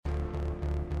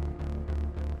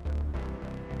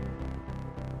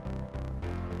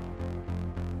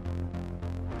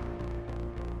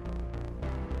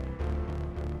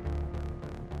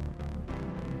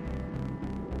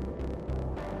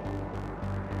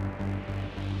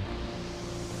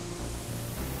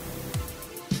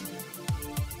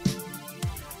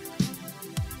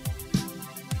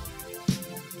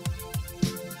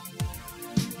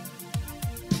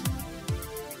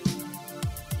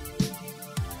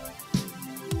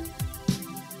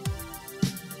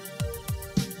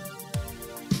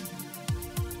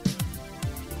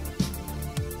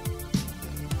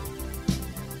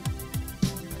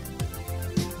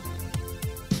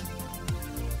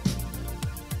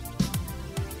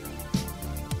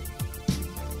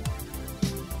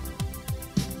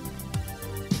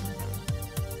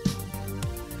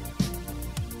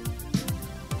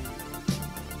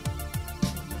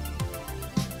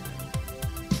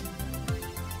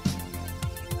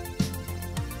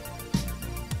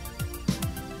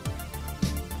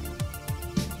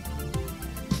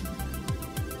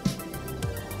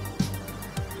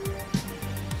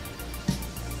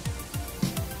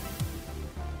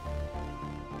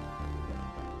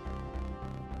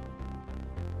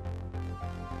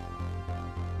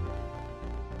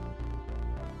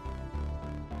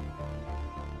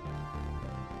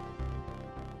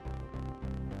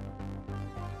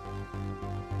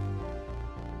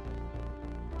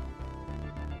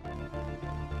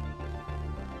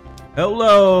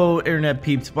Hello, Internet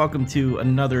peeps. Welcome to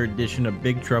another edition of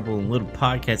Big Trouble in Little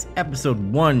Podcast, episode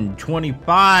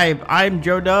 125. I'm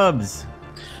Joe Dubs.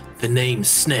 The name's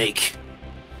Snake.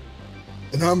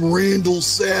 And I'm Randall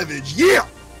Savage. Yeah!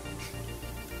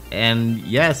 And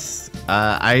yes,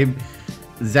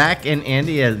 Zach and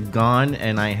Andy have gone,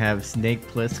 and I have Snake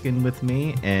Plissken with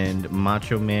me and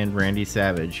Macho Man Randy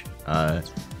Savage.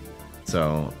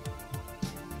 So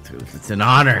it's an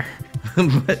honor.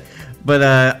 But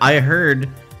I heard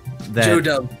that Joe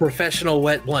Dub, professional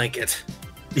wet blanket.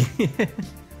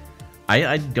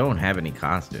 I don't have any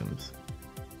costumes.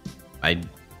 I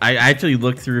actually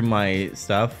looked through my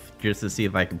stuff just to see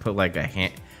if I could put like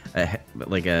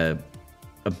a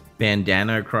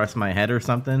bandana across my head or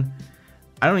something.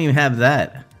 I don't even have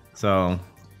that. So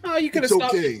Oh, you could have It's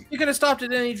stopped. okay. You could have stopped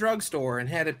at any drugstore and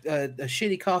had a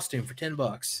shitty costume for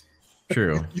 $10.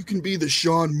 true. You can be the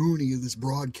Sean Mooney of this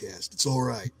broadcast. It's all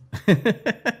right.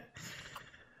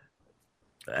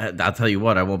 I'll tell you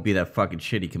what, I won't be that fucking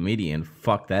shitty comedian.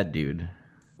 Fuck that dude.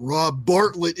 Rob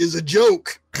Bartlett is a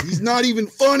joke. He's not even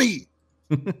funny.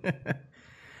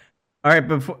 All right,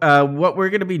 before what we're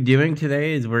going to be doing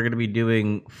today is we're going to be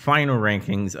doing final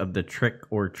rankings of the Trick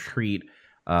or Treat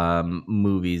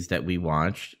movies that we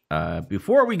watched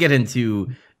before we get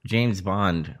into James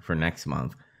Bond for next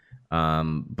month.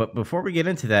 But before we get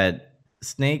into that,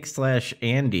 Snake /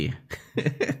 Andy,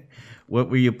 what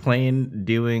were you playing,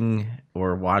 doing,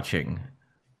 or watching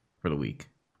for the week?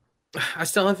 I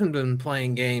still haven't been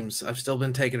playing games. I've still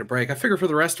been taking a break. I figure for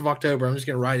the rest of October, I'm just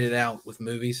going to ride it out with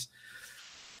movies.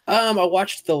 I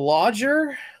watched The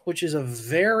Lodger, which is a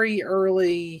very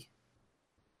early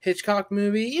Hitchcock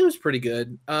movie. It was pretty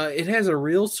good. It has a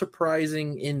real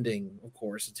surprising ending, of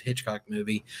course. It's a Hitchcock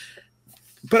movie.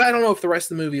 But I don't know if the rest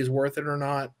of the movie is worth it or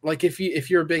not. Like if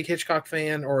you're a big Hitchcock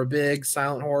fan or a big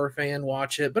silent horror fan,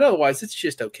 watch it. But otherwise, it's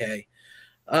just okay.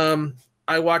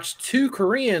 I watched 2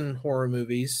 Korean horror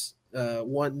movies.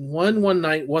 One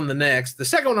night, one the next. The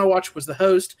second one I watched was The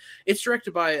Host. It's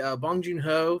directed by Bong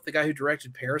Joon-ho, the guy who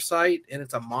directed Parasite, and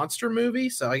it's a monster movie.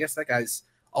 So I guess that guy's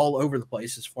all over the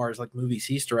place as far as like movies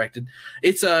he's directed.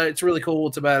 It's really cool.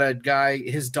 It's about a guy.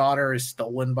 His daughter is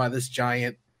stolen by this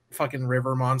giant fucking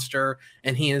river monster,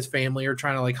 and he and his family are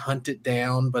trying to like hunt it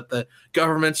down, but the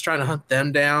government's trying to hunt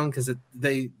them down because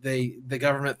the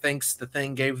government thinks the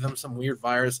thing gave them some weird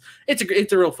virus. It's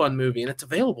a real fun movie, and it's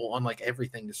available on like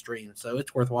everything to stream, so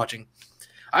it's worth watching.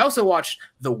 I also watched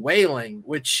The Wailing,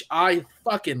 which I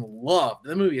fucking loved.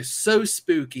 The movie is so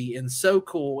spooky and so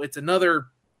cool. It's another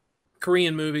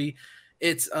Korean movie.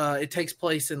 It takes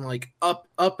place in like up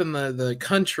in the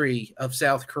country of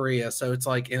South Korea, so it's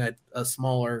like in a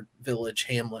smaller village,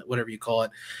 hamlet, whatever you call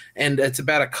it, and it's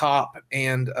about a cop,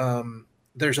 and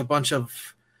there's a bunch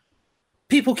of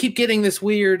people keep getting this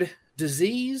weird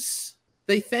disease.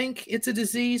 They think it's a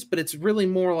disease, but it's really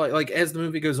more like as the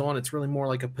movie goes on, it's really more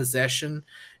like a possession,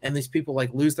 and these people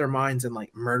like lose their minds and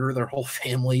like murder their whole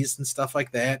families and stuff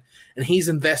like that. And he's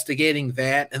investigating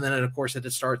that, and then of course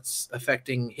it starts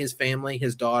affecting his family,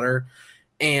 his daughter,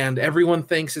 and everyone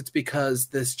thinks it's because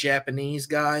this Japanese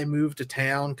guy moved to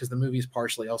town, because the movie is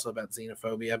partially also about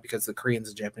xenophobia because the Koreans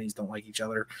and Japanese don't like each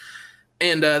other.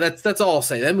 And that's all I'll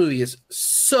say. That movie is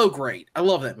so great. I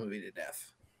love that movie to death.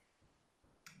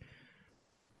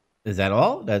 Is that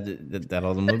all? That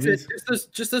all the movies?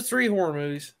 Just those 3 horror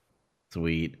movies.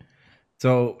 Sweet.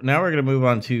 So now we're gonna move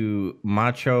on to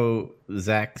Macho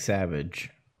Zach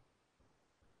Savage.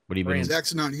 What do you been?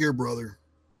 Zach's not here, brother.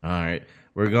 All right,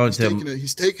 we're going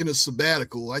He's taking a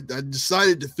sabbatical. I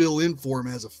decided to fill in for him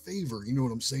as a favor. You know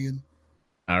what I'm saying?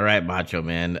 All right, Macho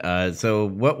Man. So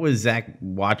what was Zach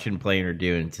watching, playing, or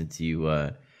doing since you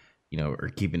are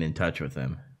keeping in touch with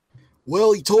him?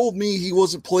 Well, he told me he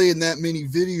wasn't playing that many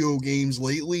video games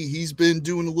lately. He's been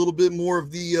doing a little bit more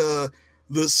of the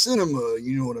cinema.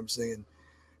 You know what I'm saying?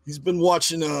 He's been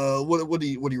watching what do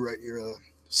you write here?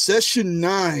 Session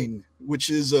 9, which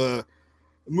is a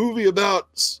movie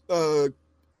about a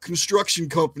construction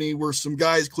company where some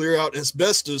guys clear out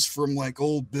asbestos from like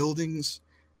old buildings.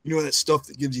 You know that stuff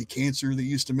that gives you cancer they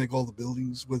used to make all the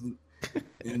buildings with.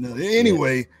 And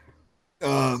anyway,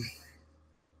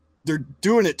 they're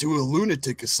doing it to a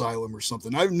lunatic asylum or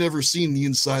something. I've never seen the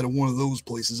inside of one of those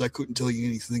places. I couldn't tell you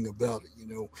anything about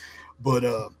it, But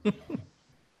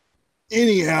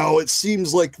anyhow, it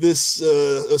seems like this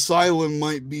asylum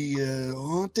might be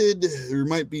haunted. There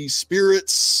might be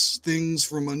spirits, things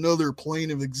from another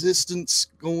plane of existence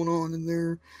going on in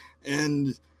there.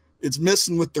 And it's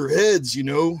messing with their heads,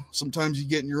 Sometimes you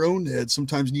get in your own head.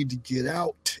 Sometimes you need to get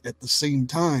out at the same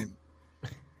time.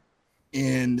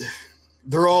 And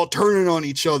they're all turning on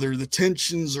each other. The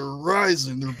tensions are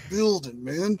rising. They're building,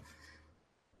 man.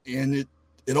 And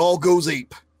it all goes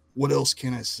ape. What else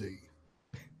can I say?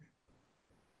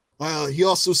 He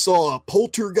also saw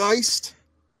Poltergeist.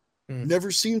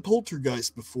 Never seen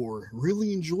Poltergeist before.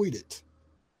 Really enjoyed it.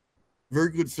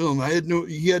 Very good film.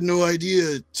 He had no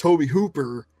idea Toby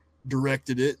Hooper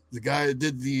directed it. The guy that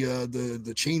did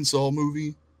the Chainsaw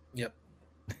movie. Yep.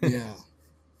 Yeah.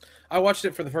 I watched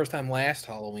it for the first time last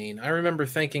Halloween. I remember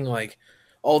thinking like,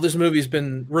 oh, this movie's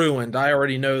been ruined. I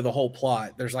already know the whole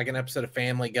plot. There's like an episode of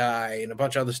Family Guy and a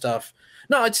bunch of other stuff.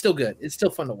 No, it's still good. It's still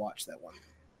fun to watch that one.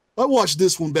 I watched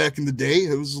this one back in the day.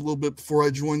 It was a little bit before I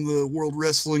joined the World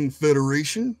Wrestling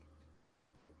Federation.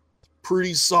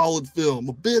 Pretty solid film.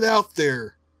 A bit out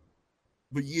there,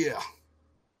 but yeah.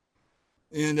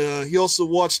 And he also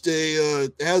watched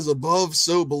As Above,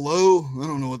 So Below. I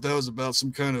don't know what that was about.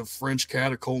 Some kind of French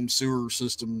catacomb sewer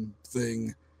system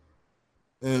thing.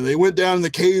 They went down in the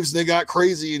caves and they got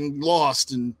crazy and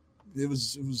lost, and it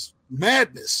was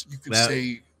madness, you could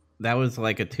say. That was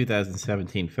like a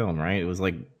 2017 film, right? It was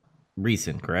like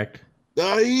recent, correct?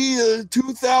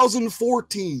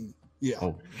 2014. Yeah.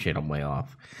 Oh shit, I'm way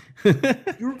off. You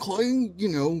were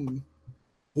playing,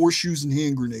 horseshoes and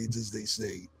hand grenades, as they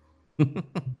say.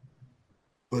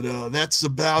 But that's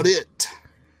about it.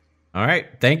 All right.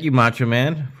 Thank you, Macho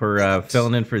Man, for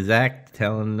filling in for Zach,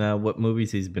 telling what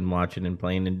movies he's been watching and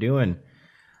playing and doing.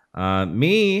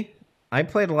 Me, I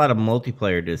played a lot of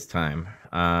multiplayer this time.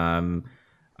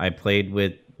 I played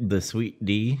with the Sweet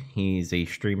D. He's a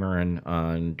streamer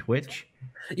on Twitch.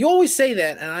 You always say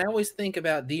that, and I always think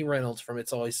about D. Reynolds from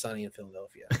It's Always Sunny in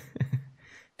Philadelphia.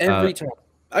 Every time.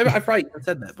 I've probably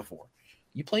said that before.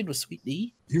 You played with Sweet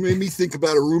D? You made me think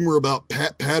about a rumor about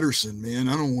Pat Patterson, man.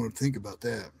 I don't want to think about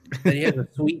that. That he has a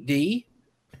Sweet D?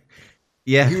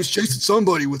 Yeah. He was chasing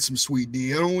somebody with some Sweet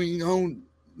D. I don't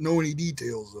know any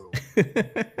details, though.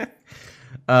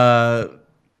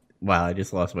 Wow, I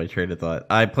just lost my train of thought.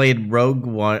 I played Rogue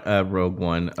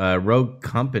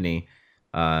Company,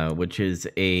 which is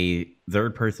a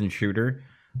third-person shooter.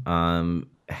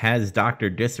 Has Dr.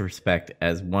 Disrespect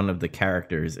as one of the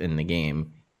characters in the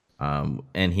game.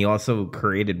 And he also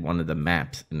created one of the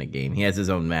maps in the game. He has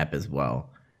his own map as well.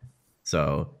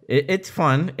 So it's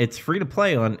fun. It's free to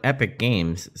play on Epic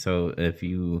Games. So if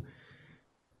you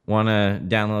want to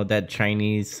download that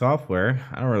Chinese software,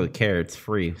 I don't really care. It's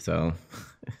free. So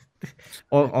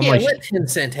let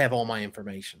Tencent have all my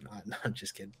information. I'm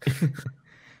just kidding.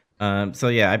 So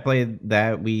yeah, I played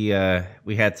that. We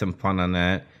had some fun on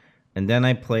that. And then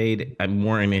I played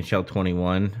more NHL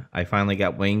 21. I finally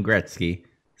got Wayne Gretzky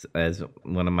as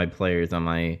one of my players on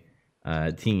my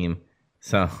team.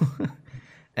 So,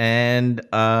 and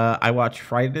I watched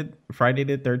Friday the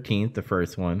 13th, the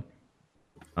first one.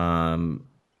 Oh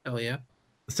yeah.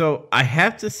 So I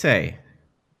have to say,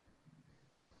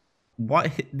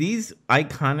 what these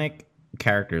iconic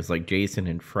characters like Jason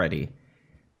and Freddy,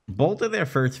 both of their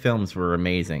first films were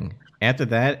amazing. After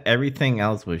that, everything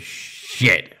else was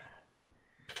shit.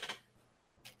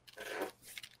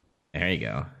 There you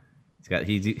go.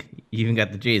 He's even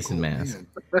got the Jason mask.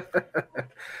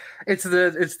 It's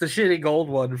the shitty gold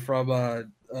one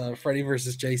from Freddy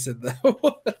versus Jason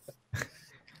though.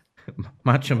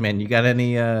 Macho Man, you got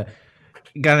any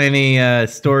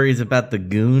stories about the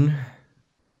Goon?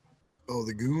 Oh,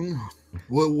 the Goon.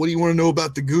 What do you want to know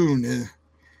about the Goon?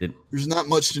 There's not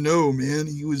much to know, man.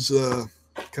 He was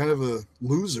kind of a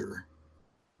loser.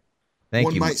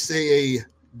 One might say a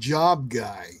job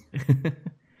guy.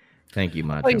 Thank you,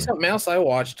 Macho. Something else I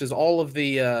watched is all of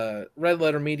the Red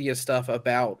Letter Media stuff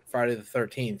about Friday the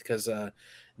 13th because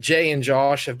Jay and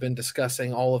Josh have been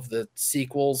discussing all of the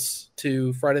sequels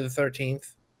to Friday the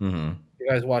 13th. Mm-hmm. You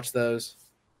guys watch those?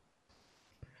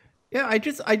 Yeah, I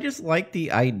just like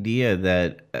the idea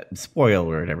that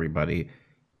spoiler alert, everybody.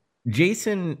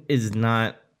 Jason is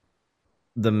not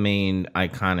the main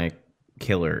iconic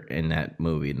killer in that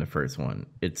movie in the first one.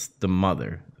 It's the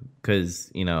mother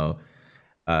because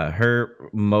her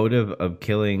motive of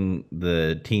killing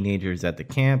the teenagers at the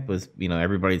camp was,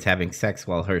 everybody's having sex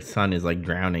while her son is like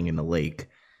drowning in the lake.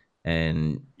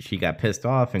 And she got pissed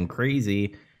off and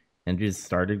crazy and just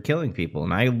started killing people.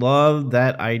 And I love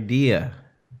that idea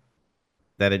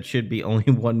that it should be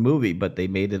only one movie, but they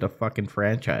made it a fucking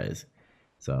franchise.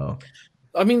 So,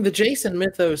 I mean, the Jason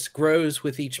mythos grows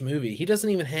with each movie. He doesn't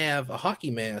even have a hockey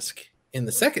mask in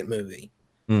the second movie.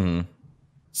 Mm-hmm.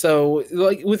 So,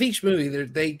 like with each movie,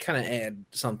 they kind of add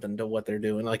something to what they're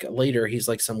doing. Like later, he's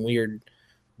like some weird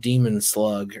demon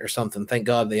slug or something. Thank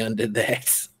God they undid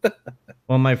that.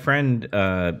 Well, my friend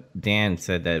Dan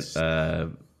said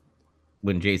that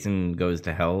when Jason goes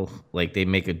to hell, like they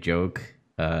make a joke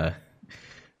that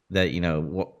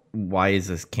why is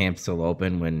this camp still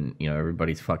open when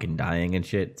everybody's fucking dying and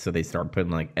shit? So they start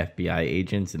putting like FBI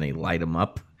agents and they light them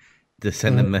up to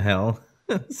send them to hell.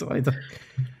 So I thought,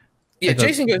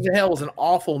 Jason Goes to Hell was an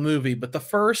awful movie, but the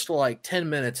first like 10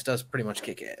 minutes does pretty much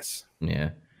kick ass.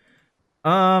 Yeah.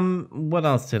 What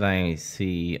else did I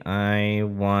see? I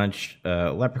watched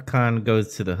Leprechaun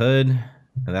Goes to the Hood.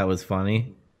 And that was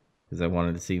funny because I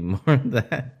wanted to see more of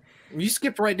that. You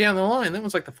skipped right down the line. That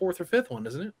was like the fourth or fifth one,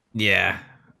 isn't it? Yeah.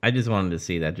 I just wanted to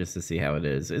see that just to see how it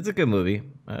is. It's a good movie.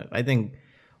 I think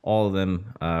all of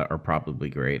them are probably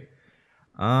great.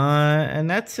 And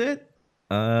that's it.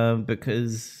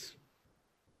 Because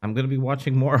I'm going to be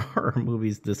watching more horror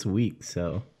movies this week.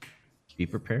 So be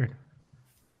prepared.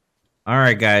 All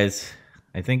right, guys.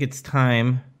 I think it's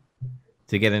time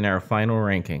to get in our final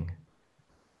ranking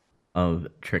of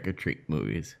Trick or Treat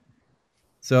movies.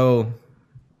 So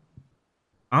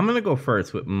I'm going to go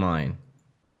first with mine.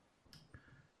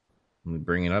 Let me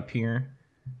bring it up here.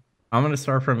 I'm going to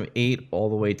start from 8 all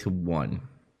the way to 1.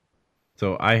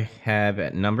 So I have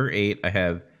at number 8, I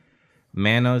have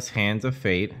Manos Hands of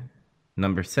Fate.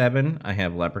 Number 7, I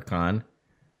have Leprechaun.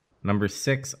 Number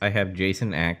 6, I have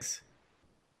Jason X.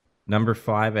 Number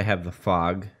 5, I have The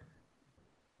Fog.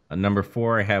 Number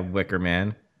 4, I have Wicker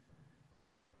Man.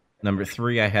 Number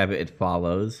 3, I have It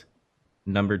Follows.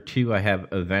 Number 2, I have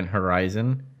Event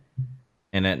Horizon.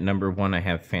 And at number 1, I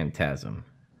have Phantasm.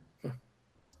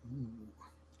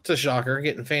 It's a shocker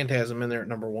getting Phantasm in there at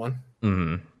number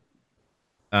 1.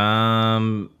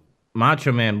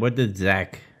 Macho Man, what did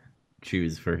Zach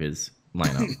choose for his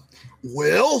lineup?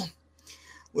 Well,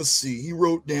 let's see. He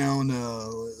wrote down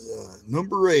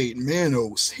number 8,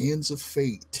 Manos, Hands of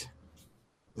Fate.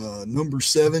 Number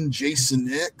 7,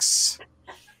 Jason X.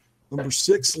 Number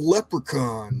 6,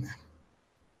 Leprechaun.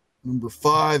 Number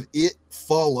 5, It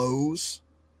Follows.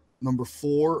 Number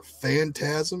 4,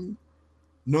 Phantasm.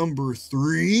 Number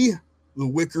 3, The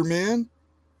Wicker Man.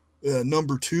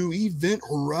 Number 2, Event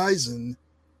Horizon.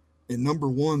 And number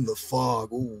 1, The Fog.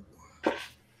 Oh,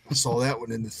 I saw that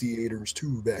one in the theaters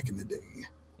too back in the day.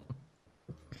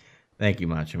 Thank you,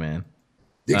 Macho Man.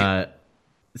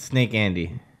 Snake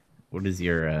Andy, what is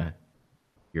your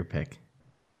pick?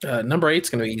 Number 8 is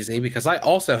going to be easy because I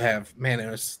also have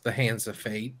Manos, the Hands of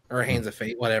Fate, or Hands of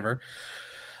Fate, whatever.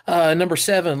 Number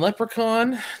 7,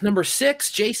 Leprechaun. Number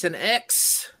 6, Jason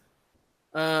X.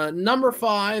 Number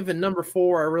 5 and number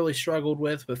 4 I really struggled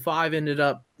with, but 5 ended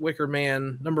up Wicker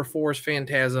Man. Number 4 is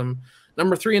Phantasm.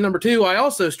 Number 3 and number 2 I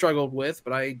also struggled with,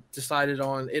 but I decided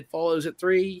on It Follows at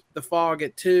 3, The Fog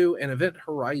at 2, and Event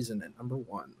Horizon at number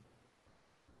 1.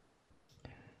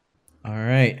 All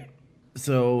right.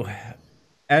 So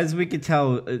as we could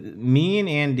tell, me and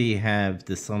Andy have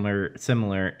the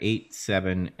similar 8,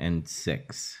 7, and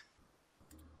 6.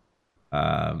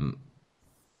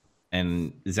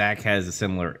 And Zach has a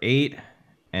similar 8,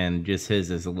 and just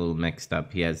his is a little mixed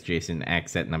up. He has Jason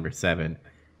X at number 7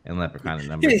 and Leprechaun at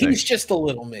number 6. He's just a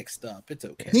little mixed up. It's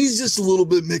okay. He's just a little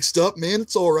bit mixed up, man.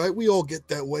 It's all right. We all get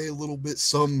that way a little bit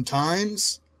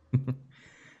sometimes.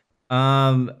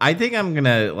 I think I'm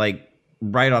gonna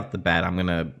right off the bat, I'm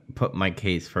gonna put my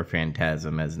case for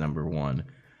Phantasm as number 1.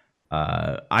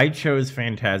 I chose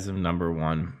Phantasm number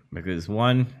 1 because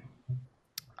 1,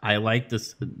 I like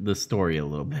the story a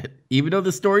little bit, even though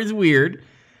the story's weird.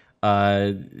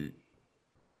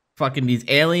 Fucking these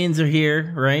aliens are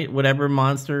here, right? Whatever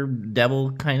monster,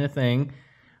 devil kind of thing.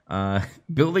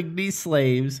 Building these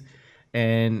slaves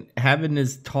and having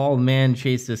this tall man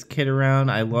chase this kid around.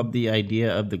 I love the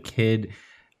idea of the kid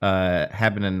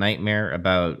having a nightmare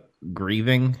about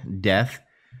grieving death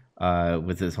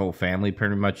with his whole family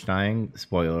pretty much dying.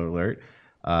 Spoiler alert.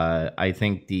 I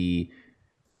think the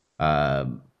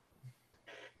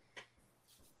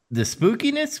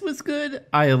spookiness was good.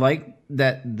 I like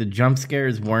that the jump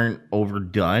scares weren't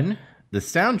overdone. The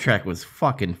soundtrack was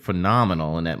fucking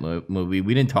phenomenal in that movie.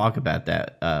 We didn't talk about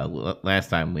that last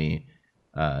time we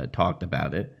talked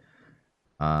about it.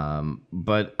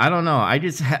 But I don't know.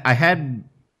 I had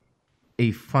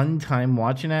a fun time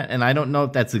watching that, and I don't know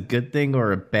if that's a good thing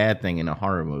or a bad thing in a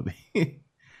horror movie.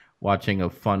 Watching a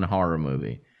fun horror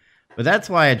movie. But that's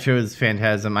why I chose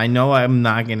Phantasm. I know I'm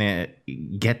not going to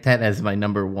get that as my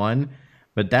number 1,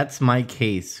 but that's my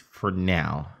case for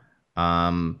now.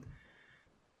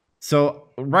 So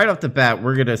right off the bat,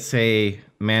 we're going to say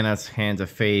Manos, Hands of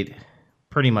Fate,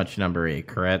 pretty much number 8,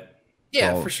 correct?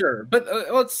 Yeah, for sure. But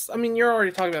you're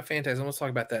already talking about Phantasm. Let's talk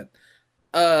about that.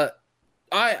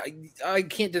 I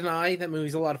can't deny that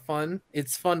movie's a lot of fun.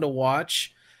 It's fun to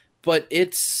watch. but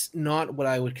it's not what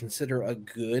I would consider a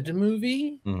good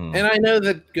movie. Mhm. And I know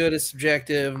that good is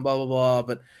subjective and blah blah blah,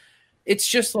 but it's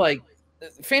just like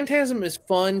Phantasm is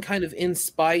fun, kind of in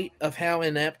spite of how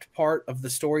inept part of the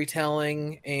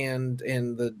storytelling and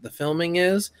the filming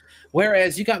is.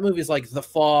 Whereas you got movies like The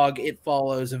Fog, It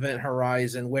Follows, Event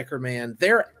Horizon, Wicker Man.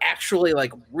 They're actually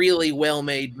like really well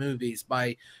made movies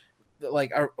by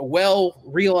like a well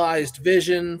realized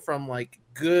vision from like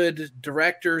good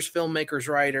directors, filmmakers,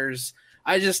 writers.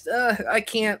 I just I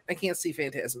can't see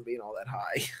Phantasm being all that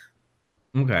high.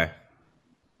 Okay.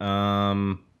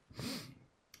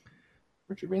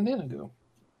 Richard Bandana go.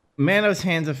 Manos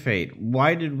Hands of Fate.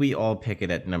 Why did we all pick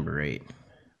it at number 8?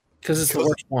 Because it's the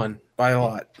worst one by a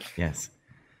lot. Yes.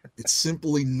 It's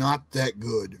simply not that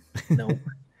good. No.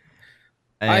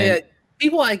 And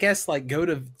People, I guess, like go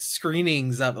to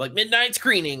screenings of like midnight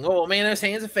screening. Oh, Manos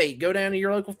Hands of Fate. Go down to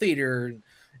your local theater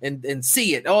and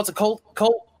see it. Oh, it's a cult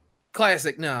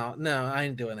classic. No, I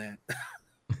ain't doing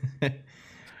that.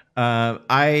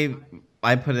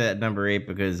 I put it at number 8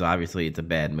 because obviously it's a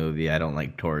bad movie. I don't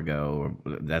like Torgo.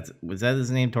 Was that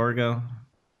his name, Torgo?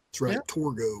 That's right, Yeah.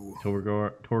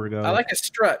 Torgo. I like a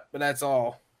strut, but that's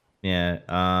all. Yeah.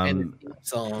 And the theme He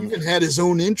song. even had his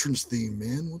own entrance theme,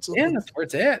 man. What's up? Yeah, with- that's where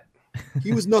it's at.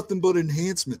 He was nothing but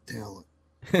enhancement talent.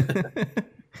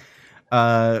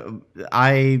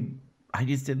 I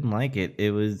just didn't like it.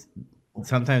 It was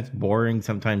sometimes boring,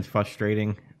 sometimes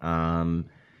frustrating. And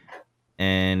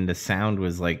the sound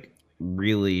was like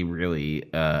really, really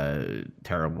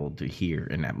terrible to hear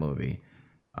in that movie.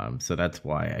 So that's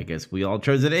why I guess we all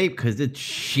chose at 8 because it's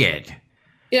shit.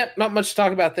 Yep, not much to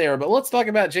talk about there, but let's talk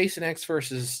about Jason X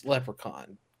versus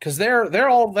Leprechaun because they're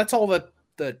all that's all the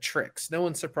tricks. No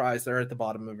one's surprised they're at the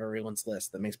bottom of everyone's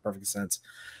list. That makes perfect sense.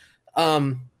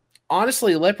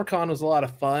 Honestly, Leprechaun was a lot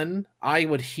of fun. I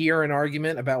would hear an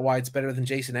argument about why it's better than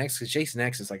Jason X because Jason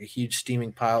X is like a huge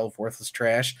steaming pile of worthless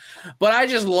trash. But I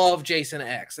just love Jason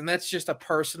X, and that's just a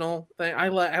personal thing. I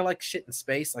like shit in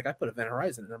space. Like I put Event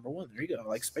Horizon at number 1. There you go. I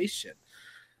like space shit.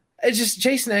 It's just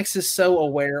Jason X is so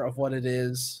aware of what it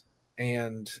is,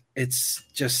 and it's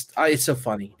just it's so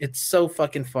funny. It's so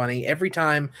fucking funny. Every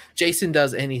time Jason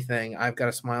does anything, I've got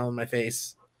a smile on my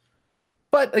face.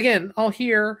 But again, I'll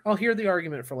hear the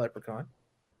argument for Leprechaun.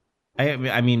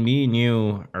 I mean, me and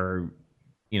you are,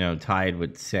 tied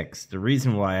with 6. The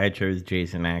reason why I chose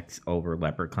Jason X over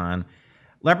Leprechaun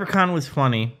was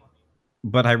funny,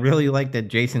 but I really like that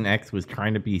Jason X was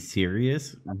trying to be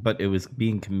serious, but it was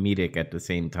being comedic at the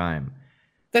same time.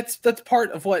 That's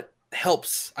part of what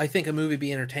helps, I think, a movie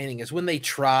be entertaining is when they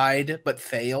tried but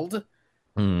failed.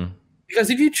 Mm. Because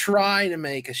if you try to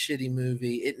make a shitty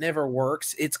movie, it never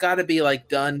works. It's got to be like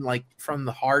done like from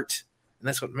the heart, and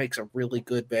that's what makes a really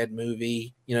good bad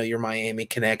movie. Your Miami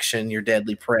Connection, your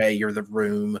Deadly Prey, your The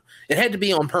Room. It had to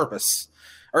be on purpose,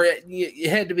 or it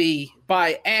had to be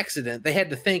by accident. They had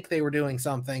to think they were doing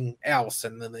something else,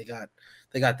 and then they got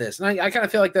this. And I kind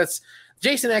of feel like that's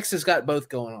Jason X has got both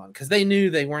going on because they knew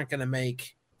they weren't going to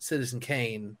make Citizen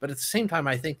Kane, but at the same time,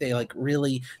 I think they're like,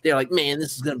 man,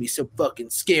 this is gonna be so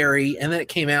fucking scary, and then it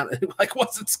came out and it like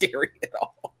wasn't scary at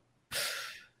all.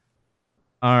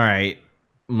 All right,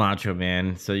 Macho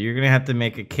Man. So you're gonna have to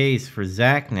make a case for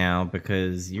Zach now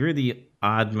because you're the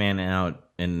odd man out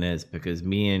in this because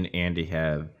me and Andy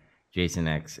have Jason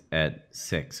X at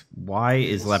 6. Why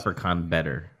is Leprechaun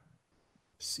better?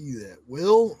 See that?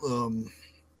 Well,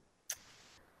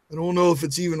 I don't know if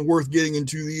it's even worth getting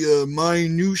into the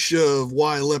minutia of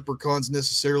why Leprechaun's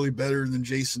necessarily better than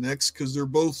Jason X, because they're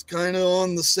both kind of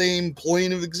on the same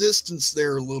plane of existence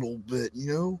there a little bit,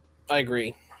 I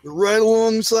agree. They're right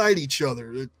alongside each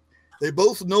other. They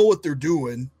both know what they're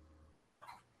doing,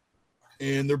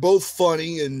 and they're both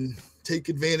funny and take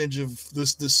advantage of the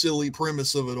silly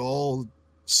premise of it all.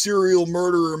 Serial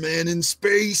murderer man in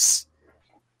space.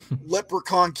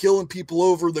 Leprechaun killing people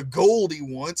over the gold he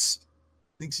wants.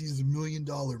 Thinks he's $1 million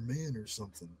man or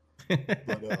something.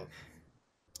 But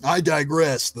I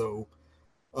digress, though.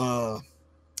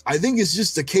 I think it's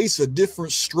just a case of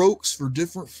different strokes for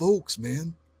different folks,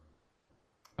 man.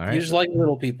 All right. You just like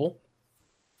little people.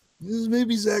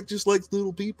 Maybe Zach just likes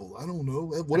little people. I don't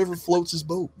know. Whatever floats his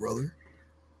boat, brother.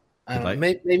 I don't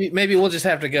know. Maybe we'll just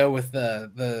have to go with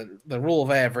the rule of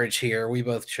average here. We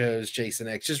both chose Jason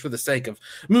X just for the sake of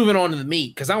moving on to the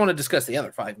meat because I want to discuss the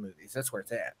other 5 movies. That's where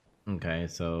it's at. Okay,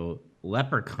 so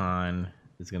Leprechaun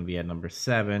is going to be at number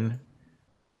 7,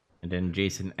 and then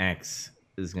Jason X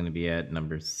is going to be at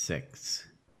number 6.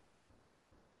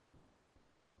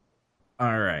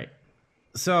 All right,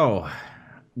 so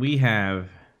we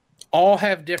all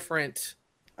have different.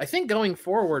 I think going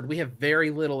forward, we have very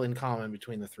little in common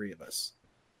between the 3 of us.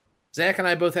 Zach and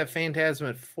I both have Phantasm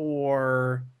at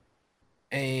 4.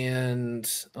 And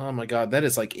oh my god, that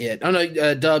is like it. Oh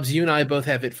no, Dubs, you and I both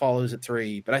have It Follows at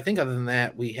 3. But I think other than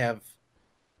that, we have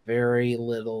very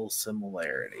little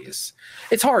similarities.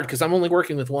 It's hard because I'm only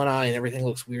working with one eye and everything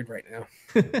looks weird right now.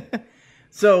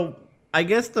 So I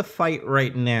guess the fight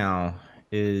right now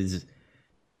is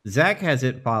Zach has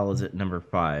It Follows at number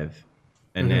 5,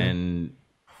 and then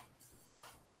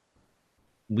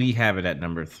we have it at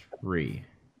number 3.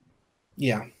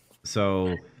 Yeah.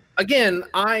 So again,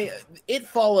 It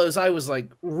Follows, I was like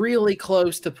really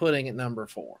close to putting at number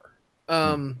 4.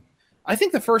 I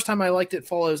think the first time I liked It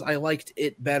Follows, I liked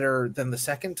it better than the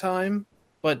second time,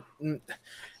 but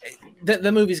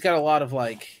the movie's got a lot of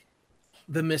like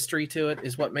the mystery to it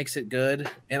is what makes it good,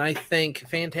 and I think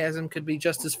Phantasm could be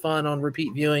just as fun on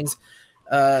repeat viewings.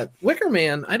 Wicker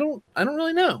Man, I don't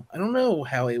really know. I don't know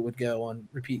how it would go on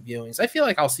repeat viewings. I feel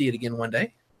like I'll see it again one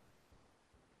day.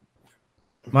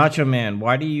 Macho Man,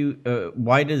 why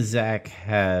does Zach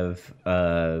have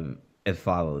It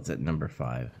Follows at number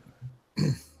 5?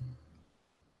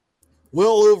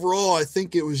 Well, overall, I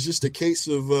think it was just a case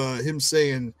of him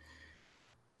saying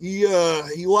he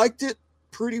liked it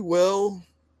pretty well,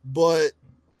 but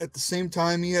at the same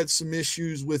time, he had some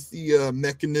issues with the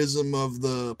mechanism of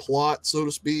the plot, so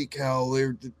to speak. How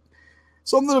they're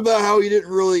something about how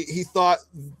he thought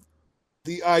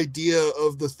the idea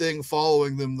of the thing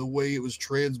following them, the way it was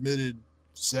transmitted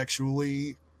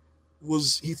sexually,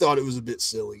 he thought it was a bit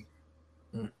silly.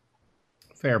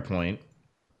 Fair point.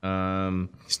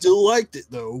 Still liked it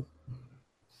though.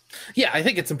 Yeah, I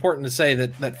think it's important to say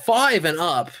that 5 and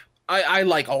up, I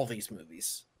like all these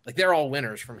movies. Like they're all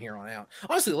winners from here on out.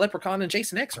 Honestly, Leprechaun and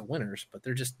Jason X are winners, but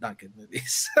they're just not good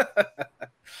movies.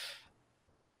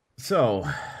 So,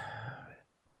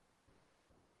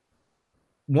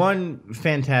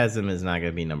 Phantasm is not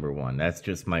going to be number 1. That's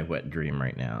just my wet dream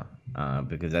right now,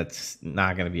 because that's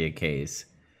not going to be a case.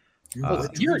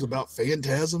 You're about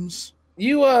phantasms.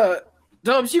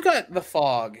 Dubs, you got The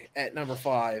Fog at number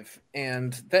 5,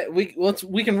 and that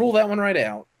we can rule that one right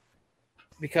out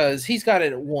because he's got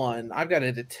it at 1. I've got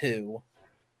it at 2.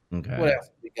 Okay. What else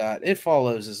we got? It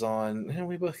Follows is on, and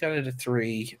we both got it at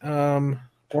 3.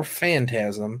 Or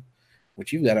Phantasm,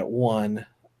 which you've got at 1.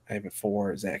 I have at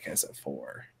 4. Zach has at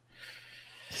 4.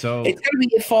 So it's gonna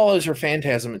be It Follows or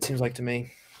Phantasm. It seems like to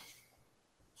me.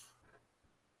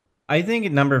 I think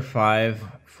at number 5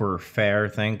 for fair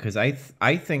thing, because I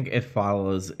think It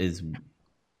Follows is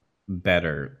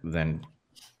better than,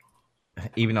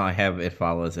 even though I have It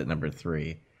Follows at number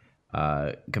 3,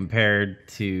 compared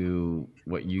to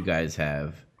what you guys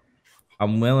have.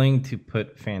 I'm willing to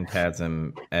put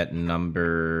Phantasm at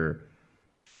number.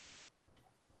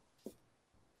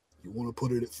 You want to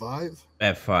put it at 5?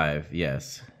 At 5,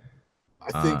 yes.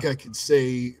 I think I could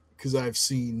say, because I've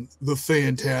seen The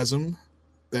Phantasm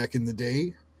back in the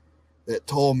day. That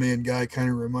tall man guy kind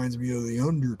of reminds me of the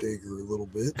Undertaker a little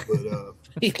bit, but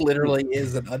he literally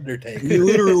is an Undertaker. He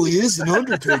literally is an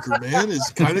Undertaker, man.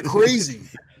 It's kind of crazy.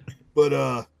 But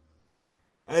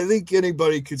I think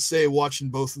anybody could say, watching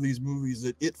both of these movies,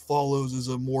 that It Follows is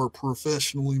a more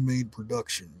professionally made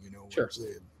production. You know what I'm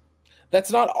saying?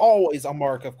 That's not always a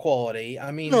mark of quality.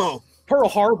 I mean, no. Pearl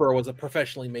Harbor was a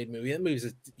professionally made movie. That movie's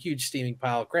a huge steaming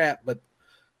pile of crap, but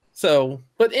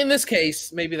in this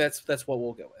case, maybe that's what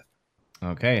we'll go with.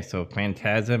 Okay, so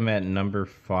Phantasm at number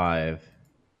 5.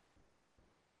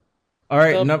 All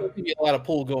right, there'll be a lot of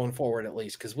pull going forward, at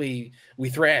least, because we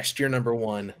thrashed your number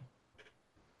 1.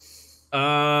 So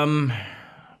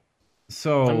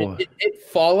I mean, it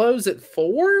Follows at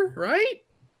 4, right?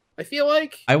 I feel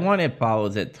like I want It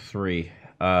Follows at 3.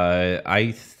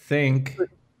 I think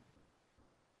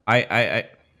I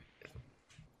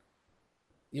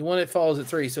you want It Follows at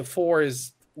 3, so 4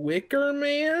 is Wicker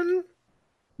Man.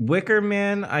 Wicker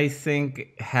Man, I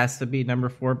think, has to be number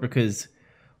 4 because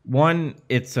 1,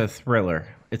 it's a thriller.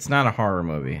 It's not a horror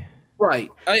movie. Right.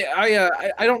 I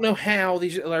don't know how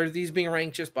these being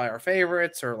ranked just by our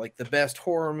favorites or like the best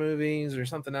horror movies or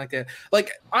something like that.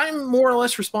 Like I'm more or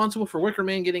less responsible for Wicker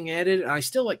Man getting added, and I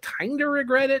still like kind of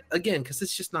regret it again because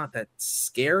it's just not that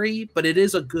scary, but it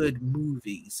is a good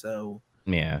movie. So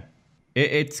yeah,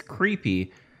 it's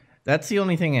creepy. That's the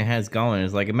only thing it has going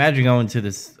is like imagine going to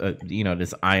this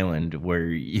this island where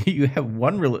you have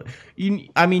one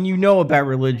you know about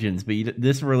religions, but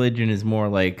this religion is more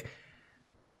like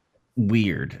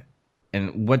weird,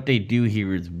 and what they do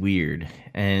here is weird,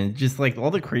 and just like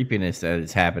all the creepiness that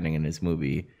is happening in this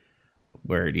movie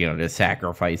where they're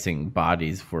sacrificing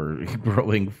bodies for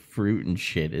growing fruit and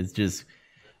shit is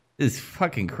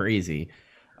fucking crazy.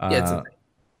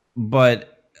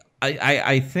 But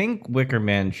I think Wicker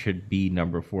Man should be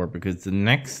number 4 because the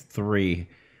next 3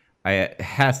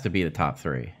 has to be the top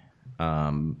 3.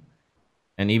 And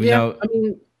even though I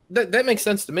mean that makes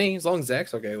sense to me as long as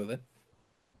Zach's okay with it.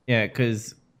 Yeah,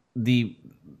 because the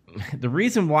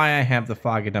reason why I have the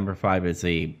Fog at number 5 is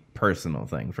a personal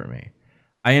thing for me.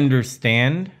 I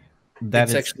understand that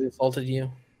it sexually assaulted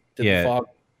you. Did the fog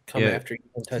come after you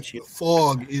and touch you? The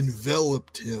fog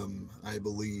enveloped him, I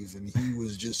believe, and he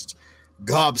was just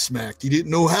gobsmacked. He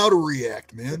didn't know how to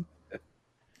react, man.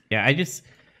 Yeah, I don't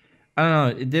know.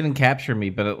 It didn't capture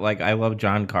me, but I love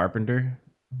John Carpenter,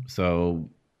 so.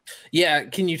 Yeah,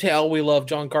 can you tell we love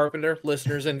John Carpenter,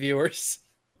 listeners and viewers?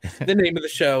 The name of the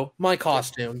show, My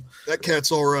Costume. That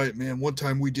cat's all right, man. One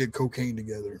time we did cocaine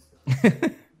together.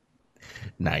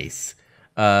 Nice.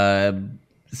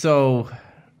 So,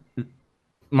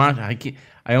 I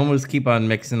almost keep on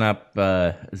mixing up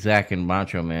Zach and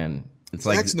Macho Man. It's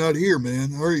Zach's not here,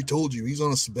 man. I already told you. He's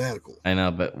on a sabbatical. I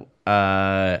know, but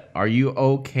are you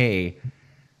okay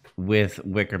with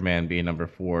Wicker Man being number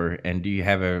 4? And do you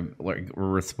have a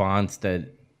response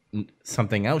that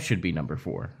something else should be number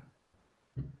 4?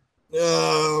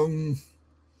 Nah,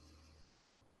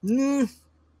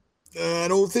 I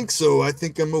don't think so. I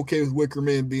think I'm okay with Wicker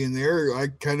Man being there. I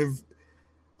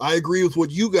agree with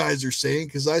what you guys are saying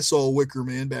because I saw Wicker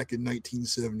Man back in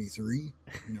 1973.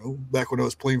 Back when I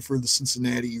was playing for the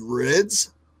Cincinnati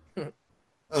Reds. It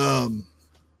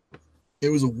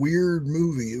was a weird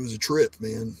movie. It was a trip,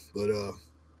 man. But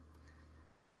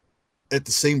at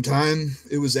the same time,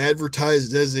 it was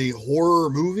advertised as a horror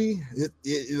movie.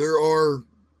 There are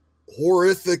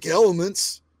horrific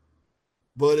elements,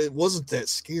 but it wasn't that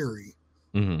scary.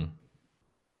 Mm-hmm.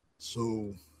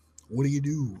 So, what do you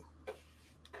do?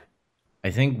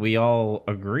 I think we all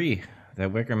agree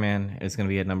that Wicker Man is going to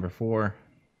be at number 4.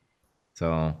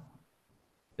 So,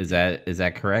 is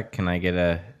that correct? Can I get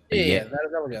a yeah?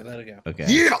 That'll go. Okay.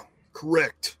 Yeah,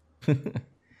 correct.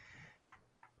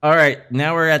 All right,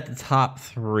 now we're at the top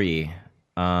 3.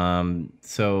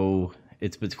 So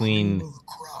it's between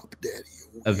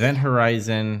Event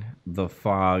Horizon, The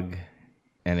Fog,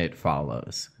 and It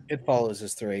Follows. It Follows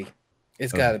is 3.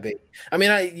 It's got to be. I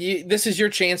mean, this is your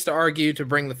chance to argue to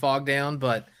bring The Fog down,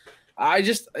 but I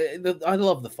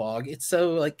love The Fog. It's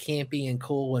so campy and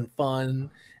cool and fun,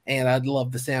 and I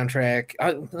love the soundtrack.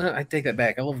 I take that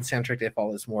back. I love the soundtrack that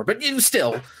Follows more, but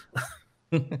still.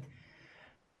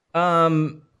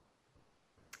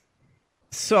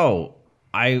 So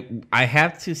I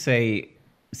have to say,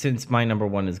 since my number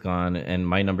 1 is gone and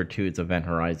my number 2 is Event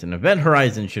Horizon. Event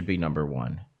Horizon should be number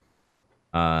 1.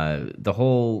 The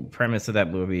whole premise of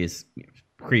that movie is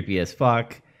creepy as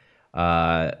fuck.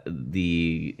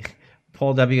 The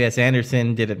Paul W.S.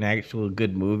 Anderson did an actual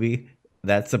good movie.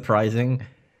 That's surprising.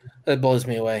 That blows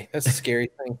me away. That's a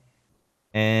scary thing.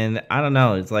 And I don't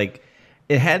know. It's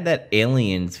it had that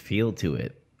Aliens feel to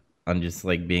it. On just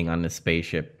being on the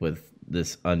spaceship with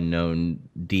this unknown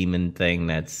demon thing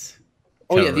that's.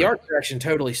 Oh yeah, the art direction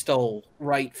totally stole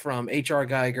right from H.R.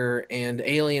 Geiger and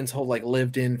Aliens' whole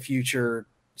lived in future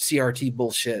CRT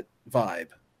bullshit vibe.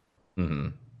 Mm-hmm.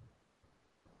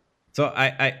 So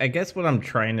I guess what I'm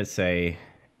trying to say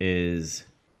is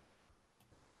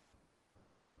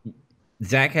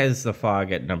Zach has The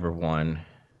Fog at number 1.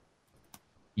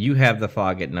 You have The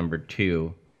Fog at number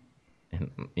 2. And,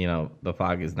 The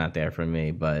Fog is not there for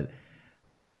me, but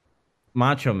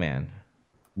Macho Man,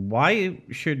 why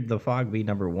should The Fog be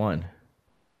number 1?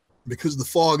 Because The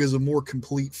Fog is a more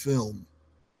complete film.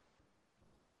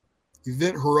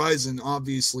 Event Horizon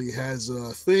obviously has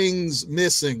things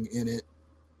missing in it.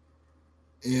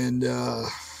 And I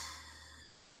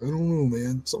don't know,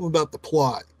 man. Something about the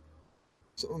plot.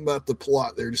 Something about the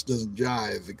plot there just doesn't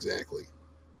jive exactly.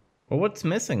 Well, what's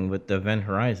missing with the Event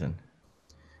Horizon?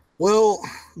 Well,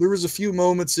 there was a few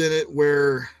moments in it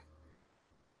where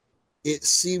it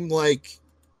seemed like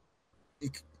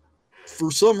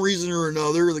for some reason or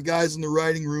another, the guys in the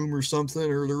writing room or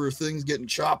something, or there were things getting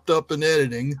chopped up in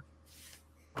editing,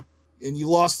 and you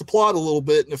lost the plot a little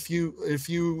bit in a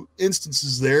few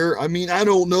instances there. I mean, I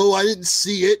don't know. I didn't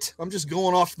see it. I'm just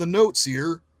going off the notes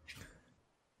here.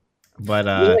 But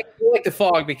you like The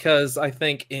Fog because I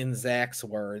think, in Zach's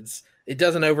words, it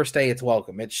doesn't overstay its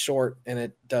welcome. It's short and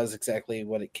it does exactly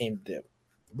what it came to do.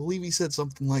 I believe he said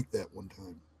something like that one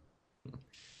time.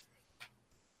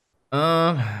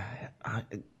 I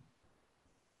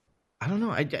don't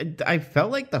know. I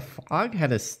felt like The Fog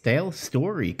had a stale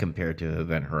story compared to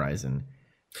Event Horizon.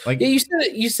 Yeah,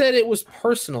 you said it was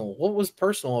personal. What was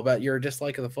personal about your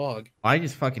dislike of The Fog? I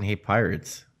just fucking hate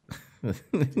pirates.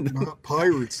 Not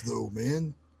pirates, though,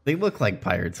 man. They look like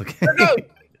pirates, okay?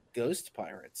 Ghost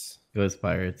Pirates. Ghost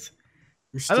Pirates.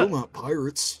 You're still not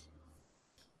pirates.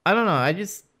 I don't know. I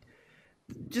just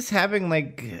having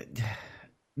like,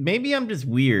 maybe I'm just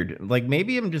weird. Like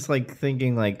maybe I'm just like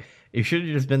thinking like it should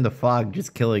have just been the fog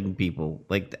just killing people,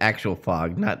 like the actual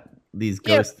fog, not these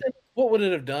ghosts. Yeah, what would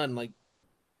it have done? Like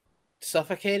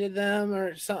suffocated them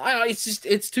or something? I don't know,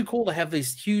 it's too cool to have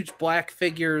these huge black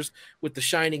figures with the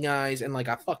shining eyes and like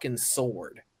a fucking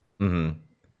sword. Mm-hmm.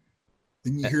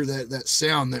 Then you hear that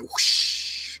sound, that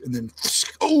whoosh, and then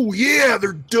oh yeah,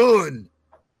 they're done.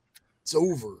 It's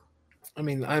over. I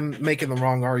mean, I'm making the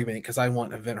wrong argument because I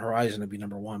want Event Horizon to be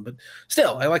number one, but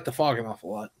still, I like the fog an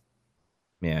awful lot.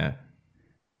 Yeah.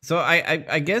 So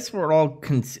I guess we're all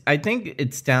I think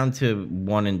it's down to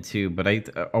 1 and 2, but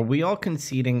are we all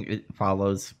conceding it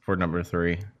follows for number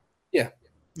 3? Yeah.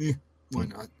 Why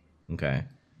not? Okay.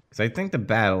 Because I think the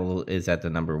battle is at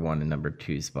the number 1 and number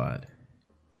 2 spot.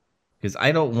 Because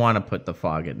I don't want to put the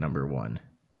fog at number 1.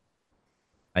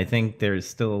 I think there's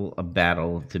still a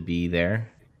battle to be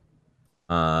there.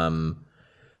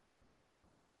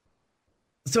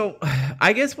 So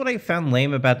I guess what I found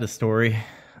lame about the story,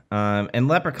 and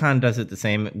Leprechaun does it the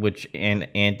same, which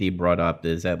Andy brought up,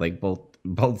 is that like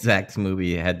both Zach's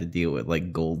movie had to deal with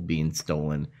like gold being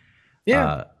stolen.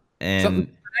 Yeah, and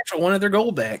actually wanted their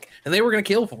gold back, and they were going to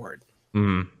kill for it.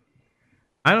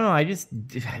 I don't know. I just,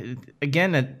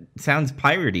 again, it sounds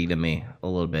piratey to me a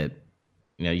little bit.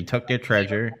 You know, you took their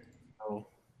treasure. Oh.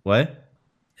 What?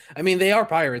 I mean, they are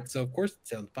pirates, so of course it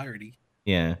sounds piratey.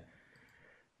 Yeah,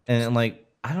 and like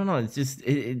I don't know. It's just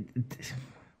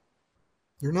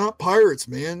They're not pirates,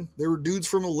 man. They were dudes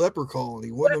from a leper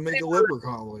colony. Wanted to make a leper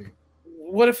colony.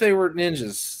 What if they were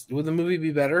ninjas? Would the movie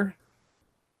be better?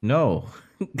 No,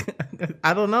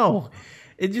 I don't know.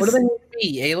 It just, what do they need to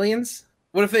be? Aliens?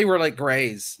 What if they were like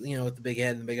grays? You know, with the big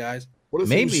head and the big eyes. What if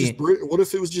maybe? What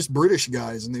if it was just British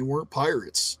guys and they weren't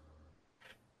pirates?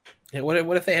 Yeah,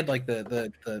 what if they had like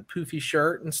the poofy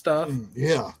shirt and stuff?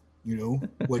 Yeah, you know,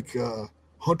 like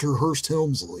Hunter Hearst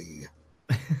Helmsley.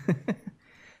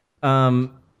 I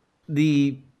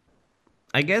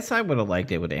guess I would have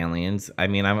liked it with aliens. I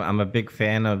mean, I'm a big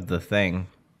fan of The Thing,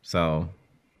 so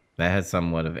that has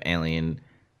somewhat of alien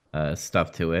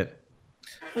stuff to it.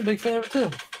 I'm a big fan of it too.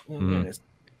 Mm-hmm.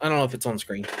 I don't know if it's on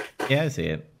screen. Yeah, I see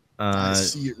it. I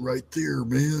see it right there,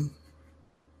 man.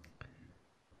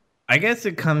 I guess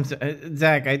it comes,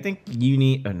 Zach. I think you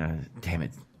need. Oh no, damn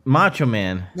it, Macho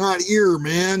Man. Not here,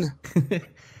 man.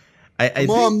 Come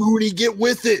on, Mooney, get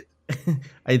with it.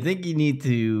 I think you need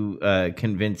to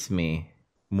convince me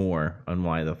more on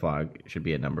why the fog should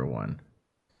be at number 1.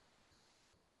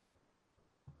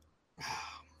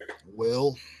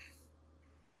 Well,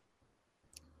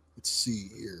 let's see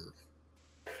here.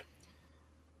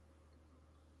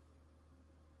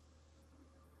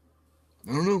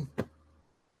 I don't know.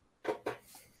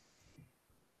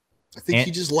 I think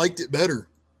he just liked it better.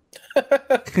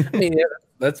 I mean, yeah,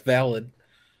 that's valid.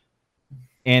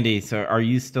 Andy, so are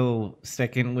you still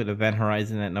sticking with Event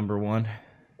Horizon at number 1?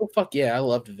 Oh fuck yeah, I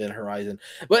loved Event Horizon.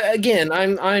 But again,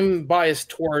 I'm biased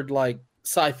toward like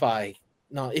sci-fi.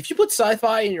 No, if you put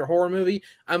sci-fi in your horror movie,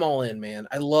 I'm all in, man.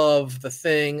 I love The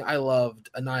Thing. I loved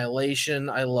Annihilation.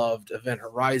 I loved Event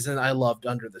Horizon. I loved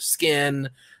Under the Skin.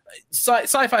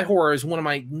 Sci-fi horror is one of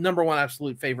my number 1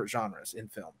 absolute favorite genres in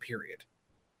film, period.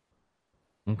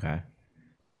 Okay.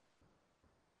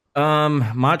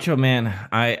 Macho Man,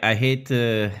 I hate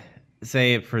to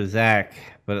say it for Zach,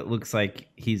 but it looks like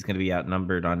he's going to be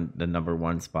outnumbered on the number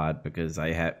 1 spot because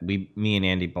me and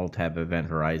Andy both have Event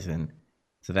Horizon.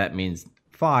 So that means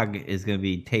Fog is going to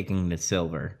be taking the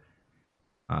silver.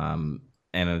 And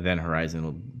Event Horizon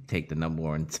will take the number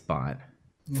 1 spot.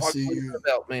 Fog, See,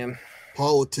 about, man.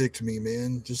 Politicked me,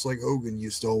 man, just like Hogan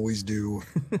used to always do.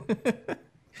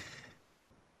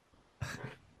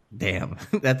 Damn,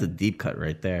 that's a deep cut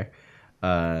right there.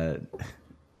 And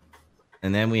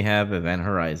then we have Event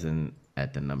Horizon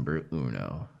at the number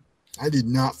 1. I did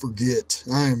not forget.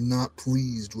 I am not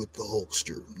pleased with the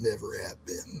Hulkster. Never have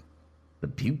been. The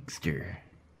Pukester.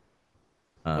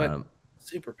 What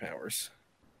superpowers?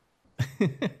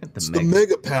 It's the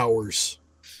mega powers.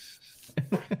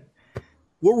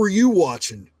 What were you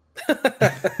watching?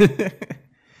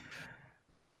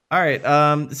 All right.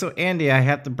 So Andy, I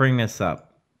have to bring this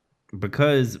up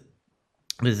because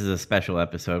this is a special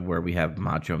episode where we have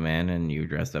Macho Man and you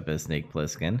dressed up as Snake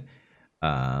Plissken.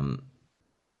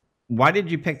 Why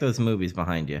did you pick those movies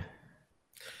behind you?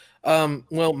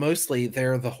 Well, mostly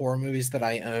they're the horror movies that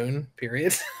I own,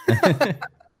 period.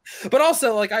 But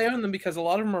also, like, I own them because a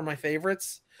lot of them are my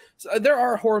favorites. So there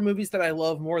are horror movies that I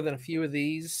love more than a few of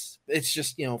these. It's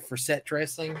just, you know, for set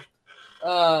dressing.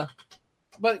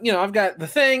 but I've got The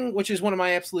Thing, which is one of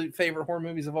my absolute favorite horror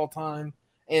movies of all time,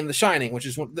 and The Shining, which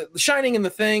is The Shining and The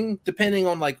Thing, depending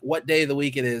on like what day of the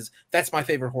week it is. That's my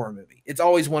favorite horror movie. It's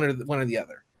always one or the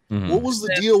other. What was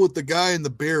the deal with the guy in the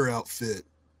bear outfit?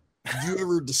 Did you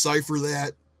ever decipher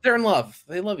that? They're in love.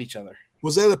 They love each other.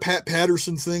 Was that a Pat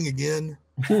Patterson thing again?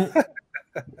 I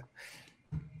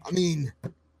mean,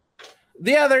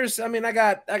 the others. I mean, I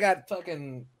got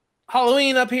fucking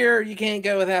Halloween up here. You can't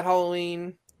go without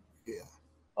Halloween. Yeah.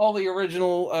 All the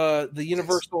original, the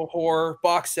Universal horror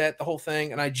box set, the whole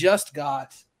thing, and I just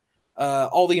got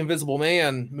all the Invisible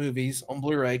Man movies on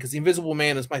Blu-ray because the Invisible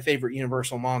Man is my favorite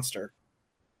Universal monster.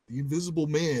 The Invisible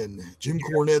Man, Jim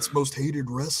Cornette's most hated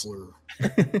wrestler.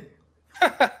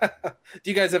 Do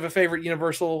you guys have a favorite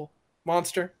Universal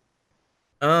monster?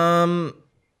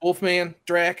 Wolfman,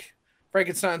 Drac,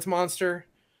 Frankenstein's monster,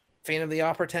 Phantom of the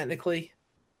Opera, technically.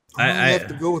 I have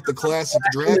to go with the classic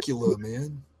Dracula,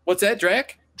 man. What's that,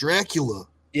 Drac? Dracula.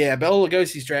 Yeah, Bela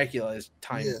Lugosi's Dracula is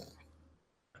tiny. Yeah.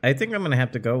 I think I'm gonna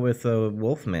have to go with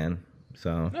Wolfman.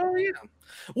 So. Oh yeah,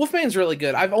 Wolfman's really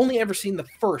good. I've only ever seen the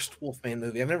first Wolfman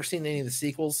movie. I've never seen any of the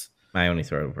sequels. I only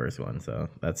saw the first one, so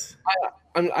that's.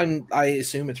 I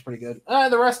assume it's pretty good.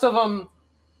 The rest of them,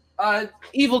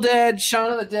 Evil Dead,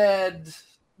 Shaun of the Dead,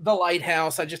 The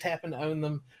Lighthouse. I just happen to own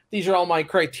them. These are all my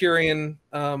Criterion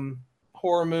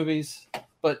horror movies.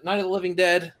 But Night of the Living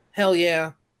Dead, hell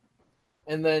yeah.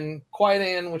 And then Quiet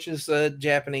Ann, which is a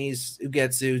Japanese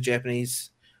Ugetsu, Japanese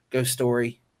ghost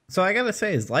story. So I gotta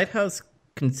say, is Lighthouse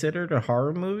considered a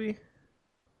horror movie?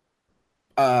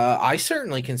 I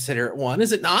certainly consider it one.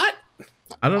 Is it not?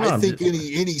 I don't know. I think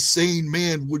any sane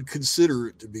man would consider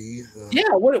it to be. Yeah.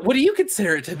 What do you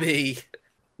consider it to be?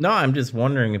 No, I'm just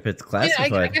wondering if it's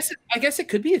classified. Yeah, I guess it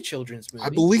could be a children's movie. I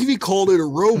believe he called it a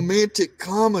romantic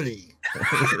comedy.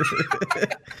 Do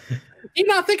you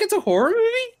not think it's a horror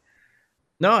movie?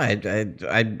 No,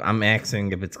 I'm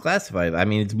asking if it's classified. I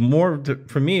mean, it's more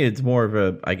for me. It's more of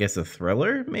a, I guess, a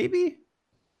thriller, maybe.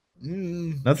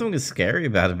 Nothing is scary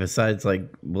about it besides like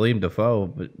William Dafoe.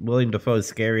 But William Dafoe is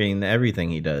scary in everything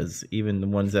he does, even the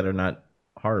ones that are not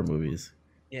horror movies.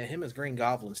 Yeah, him as Green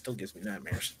Goblin still gives me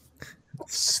nightmares.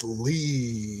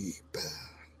 Sleep.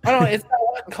 I don't know. It's got a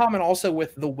lot in common also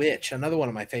with The Witch, another one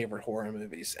of my favorite horror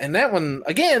movies. And that one,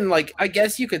 again, like I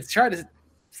guess you could try to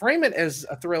frame it as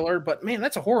a thriller, but man,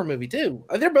 that's a horror movie too.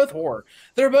 They're both horror.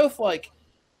 They're both like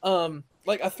a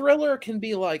thriller can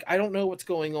be like, I don't know what's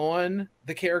going on.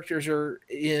 The characters are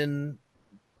in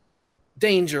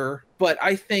danger, but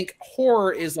I think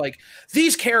horror is like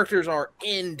these characters are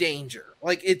in danger.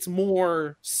 Like it's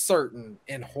more certain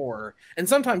in horror. And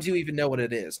sometimes you even know what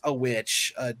it is. A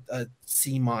witch, a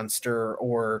sea monster,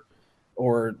 or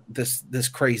this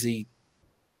crazy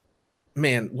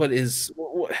man. What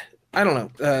I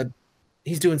don't know.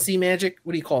 He's doing sea magic.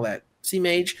 What do you call that? Sea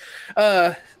mage?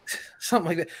 Something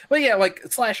like that. But yeah, like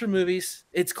slasher movies,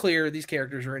 it's clear these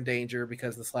characters are in danger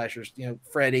because the slashers,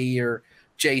 Freddy or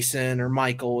Jason or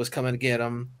Michael is coming to get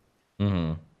them.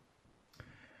 Mm-hmm.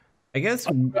 I guess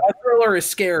a thriller is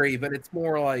scary, but it's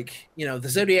more like, the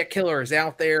Zodiac Killer is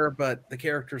out there, but the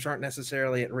characters aren't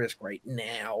necessarily at risk right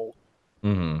now.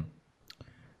 Mm-hmm.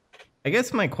 I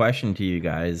guess my question to you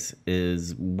guys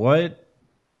is what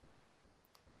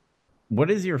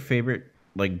is your favorite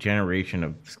like generation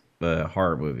of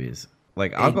horror movies?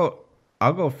 Like I'll go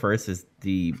first. It's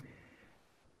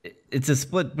a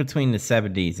split between the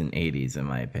 70s and 80s in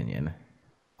my opinion.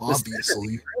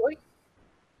 Obviously. Really?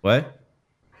 What?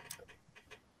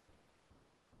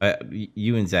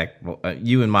 You and Zach,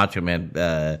 you and Macho Man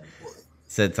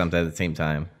said something at the same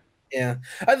time. Yeah,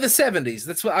 the 70s.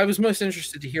 That's what I was most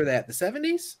interested to hear. That the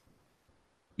 70s.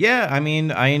 Yeah, I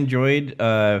mean, I enjoyed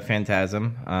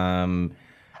Phantasm. I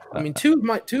mean, two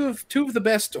of the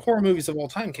best horror movies of all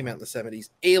time came out in the 70s: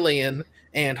 Alien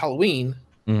and Halloween.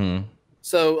 Mm-hmm.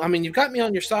 So, I mean, you've got me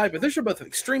on your side, but those are both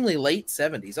extremely late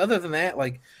 70s. Other than that,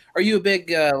 like, are you a big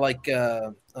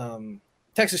Texas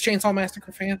Chainsaw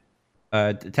Massacre fan?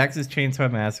 Texas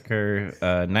Chainsaw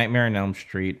Massacre, Nightmare on Elm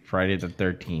Street, Friday the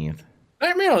 13th.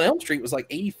 Nightmare on Elm Street was like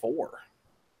 84.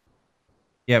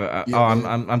 Yeah, but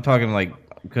I'm talking like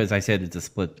because I said it's a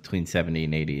split between 70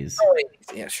 and 80s. Oh,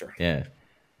 80s. Yeah, sure. Yeah.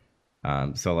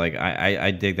 So like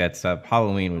I dig that stuff.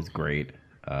 Halloween was great.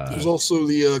 There's also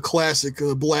the classic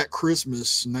Black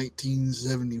Christmas,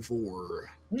 1974.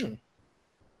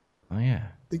 Oh yeah.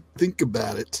 Think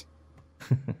about it.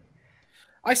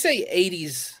 I say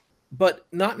 80s, but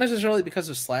not necessarily because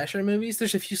of slasher movies.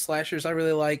 There's a few slashers I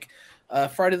really like.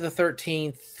 Friday the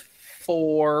 13th,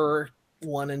 4,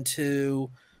 1 and 2,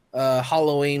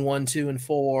 Halloween 1, 2, and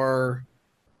 4.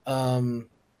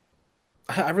 I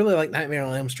I really like Nightmare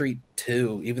on Elm Street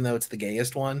 2, even though it's the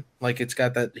gayest one. Like it's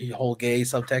got that whole gay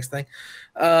subtext thing.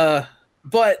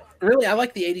 But really, I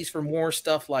like the 80s for more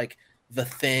stuff like The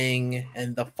Thing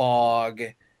and The Fog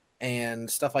and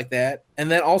stuff like that.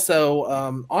 And then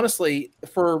also, honestly,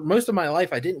 for most of my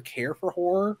life, I didn't care for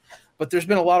horror, but there's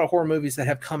been a lot of horror movies that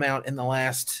have come out in the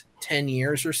last 10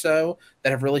 years or so that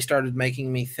have really started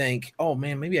making me think, oh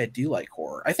man, maybe I do like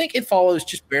horror. I think It Follows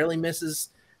just barely misses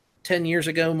 10 years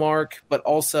ago mark, but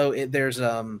also there's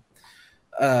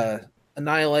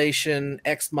Annihilation,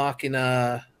 Ex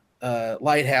Machina,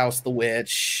 Lighthouse, The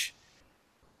Witch,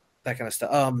 that kind of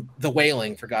stuff. The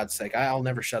Wailing, for God's sake. I'll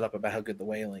never shut up about how good The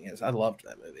Wailing is. I loved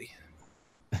that movie.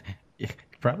 You're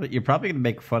probably gonna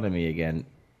make fun of me again,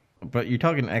 but you're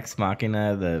talking Ex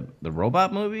Machina, the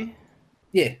robot movie?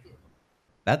 Yeah.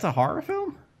 That's a horror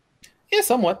film? Yeah,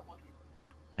 somewhat.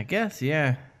 I guess,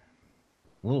 yeah.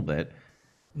 A little bit.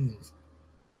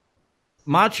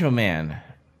 Macho Man,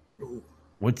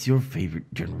 what's your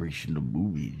favorite generation of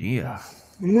movies? Yeah.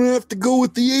 I'm gonna have to go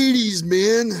with the 80s,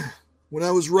 man. When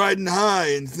I was riding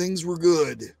high and things were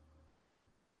good.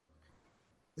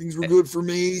 Things were good for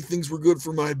me. Things were good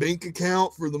for my bank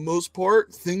account for the most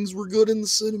part. Things were good in the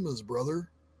cinemas, brother.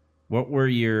 What were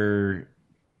your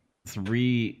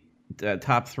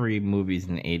top three movies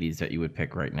in the 80s that you would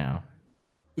pick right now?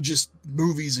 Just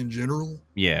movies in general?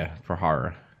 Yeah, for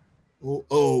horror.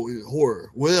 Oh,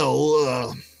 horror.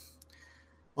 Well,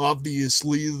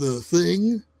 obviously The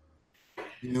Thing,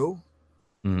 you know,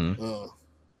 Mm-hmm.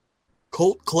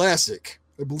 Cult classic.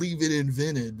 I believe it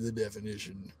invented the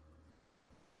definition.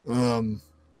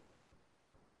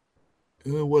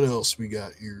 What else we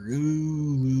got here? They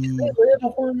Live, a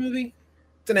horror movie?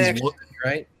 It's an action movie,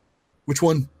 right? Which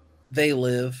one? They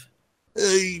Live.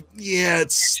 Yeah,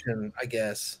 it's Action, I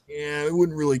guess. Yeah, I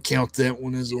wouldn't really count that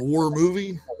one as a horror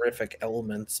movie. Horrific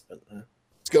elements, but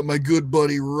it's got my good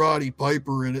buddy Roddy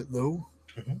Piper in it, though.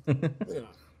 Yeah.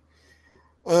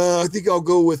 I think I'll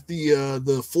go with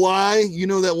the Fly. You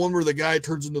know that one where the guy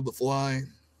turns into the fly?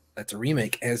 That's a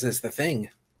remake, as is The Thing.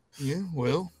 Yeah,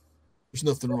 well, there's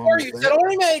nothing wrong with that. Said all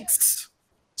remakes.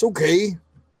 It's okay.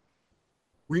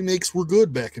 Remakes were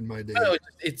good back in my day. No,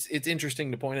 it's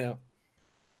interesting to point out.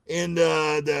 And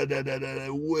I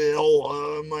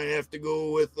might have to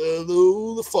go with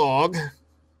the Fog.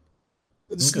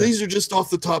 These are just off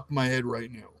the top of my head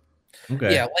right now.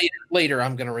 Okay. Yeah, later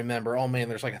I'm gonna remember. Oh man,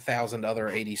 there's like 1,000 other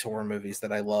 80s horror movies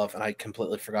that I love and I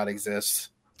completely forgot exist.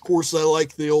 Of course, I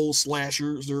like the old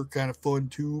slashers. They're kind of fun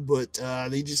too, but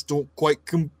they just don't quite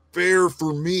compare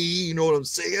for me. You know what I'm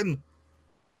saying?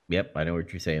 Yep, I know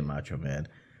what you're saying, Macho Man.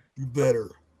 You better.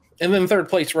 And then third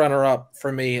place runner-up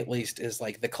for me, at least, is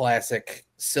like the classic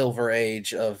Silver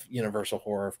Age of Universal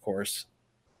horror, of course.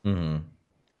 Mm-hmm.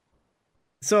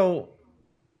 So,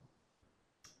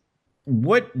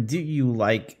 what do you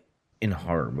like in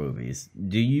horror movies?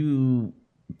 Do you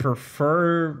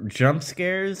prefer jump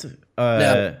scares?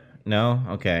 No.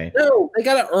 Okay. No, they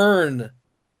gotta earn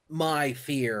my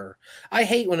fear. I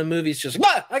hate when a movie's just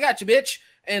I got you, bitch.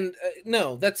 And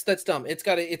no, that's dumb. It's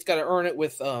gotta earn it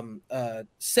with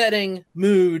setting,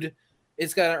 mood.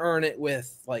 It's gotta earn it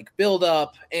with like build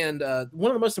up. And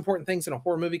one of the most important things in a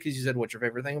horror movie, because you said what's your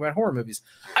favorite thing about horror movies,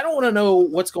 I don't want to know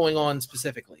what's going on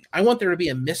specifically. I want there to be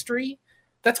a mystery.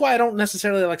 That's why I don't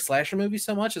necessarily like slasher movies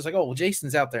so much. It's like, oh well,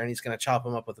 Jason's out there and he's gonna chop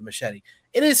him up with a machete.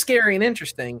 It is scary and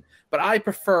interesting, but I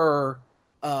prefer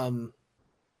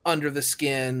Under the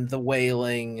Skin, The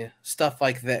Wailing, stuff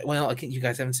like that. Well, you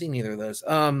guys haven't seen either of those.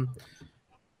 I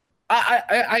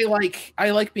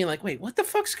like being like, wait, what the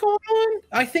fuck's going on?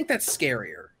 I think that's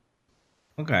scarier.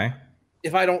 Okay.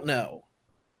 If I don't know,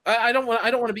 I don't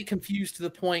want to be confused to the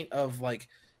point of like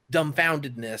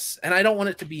dumbfoundedness, and I don't want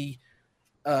it to be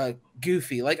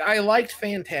goofy. Like I liked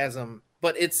Phantasm,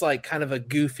 but it's like kind of a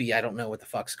goofy. I don't know what the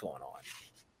fuck's going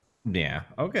on. Yeah.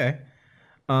 Okay.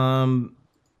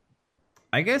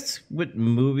 I guess with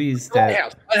movies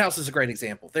that Lighthouse is a great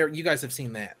example. There, you guys have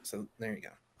seen that, so there you go.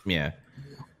 Yeah.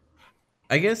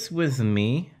 I guess with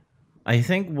me, I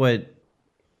think what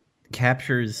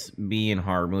captures me in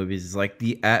horror movies is like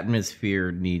the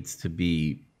atmosphere needs to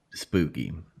be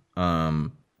spooky. I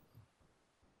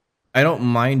don't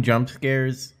mind jump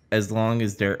scares as long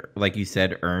as they're, like you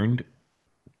said, earned.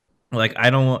 Like I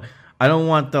don't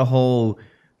want the whole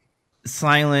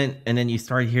silent and then you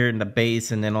start hearing the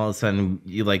bass and then all of a sudden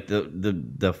you like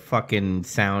the fucking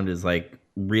sound is like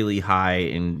really high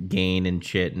and gain and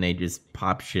shit and they just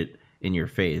pop shit in your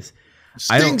face.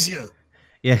 Stings you.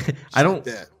 Yeah, I don't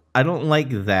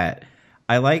like that.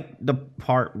 I like the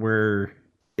part where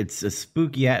it's a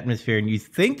spooky atmosphere, and you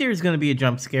think there's going to be a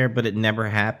jump scare, but it never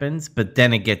happens. But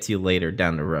then it gets you later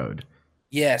down the road.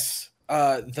 Yes.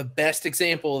 The best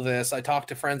example of this, I talk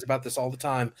to friends about this all the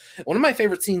time. One of my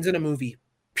favorite scenes in a movie,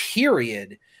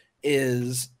 period,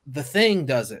 is The Thing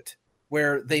does it,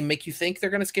 where they make you think they're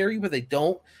going to scare you, but they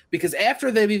don't, because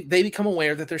after they become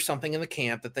aware that there's something in the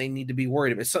camp that they need to be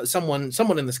worried about. Someone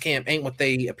in this camp ain't what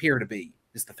they appear to be,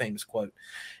 is the famous quote.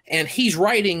 And he's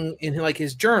writing in like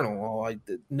his journal,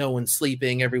 no one's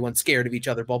sleeping, everyone's scared of each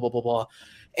other, blah, blah, blah, blah.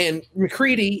 And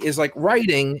MacReady is like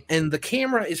writing, and the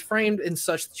camera is framed in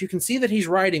such that you can see that he's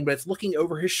writing, but it's looking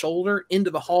over his shoulder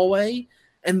into the hallway.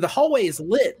 And the hallway is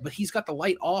lit, but he's got the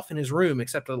light off in his room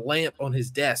except a lamp on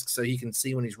his desk so he can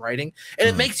see when he's writing. And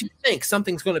it makes you think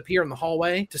something's going to appear in the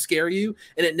hallway to scare you,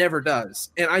 and it never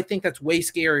does. And I think that's way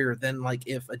scarier than like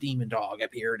if a demon dog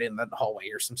appeared in the hallway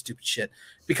or some stupid shit,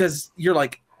 because you're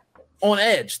like on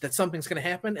edge that something's going to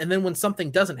happen. And then when something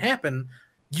doesn't happen,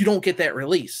 you don't get that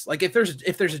release. Like if there's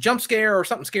a jump scare or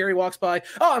something scary walks by,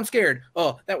 oh, I'm scared.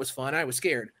 Oh, that was fun. I was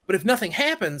scared. But if nothing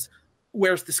happens,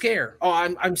 where's the scare? Oh,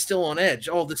 I'm still on edge.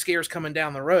 Oh, the scare's coming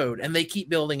down the road, and they keep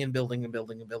building and building and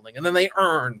building and building, and then they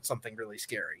earn something really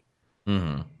scary.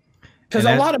 Because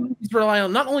a lot of movies rely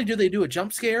on, not only do they do a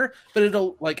jump scare, but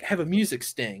it'll like have a music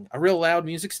sting, a real loud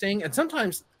music sting, and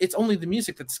sometimes it's only the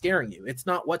music that's scaring you. It's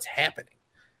not what's happening.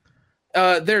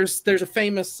 There's a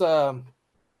famous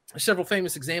several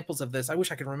famous examples of this. I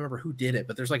wish I could remember who did it,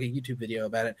 but there's like a YouTube video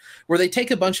about it where they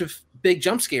take a bunch of big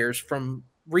jump scares from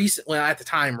recent, well, at the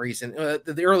time,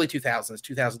 the early 2000s,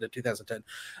 2000 to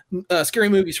 2010, scary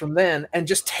movies from then, and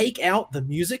just take out the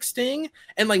music sting,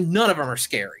 and like none of them are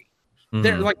scary.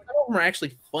 They're like, some of them are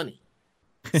actually funny.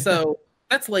 So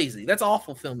that's lazy. That's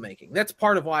awful filmmaking. That's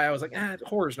part of why I was like,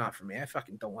 horror's not for me. I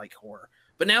fucking don't like horror.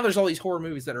 But now there's all these horror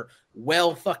movies that are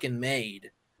well fucking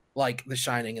made, like The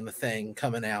Shining and The Thing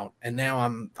coming out, and now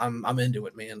I'm into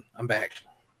it, man. I'm back.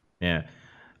 Yeah.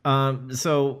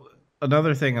 So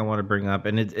another thing I want to bring up,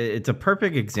 and it's a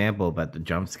perfect example about the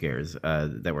jump scares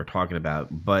that we're talking about,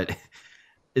 but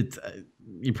it's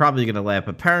you're probably gonna laugh.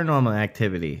 But Paranormal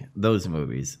Activity, those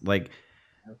movies, like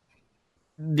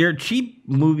they're cheap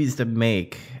movies to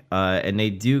make, and they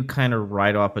do kind of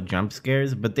write off of jump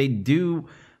scares, but they do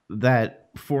that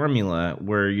formula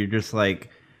where you're just like,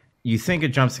 you think a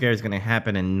jump scare is going to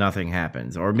happen and nothing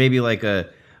happens, or maybe like a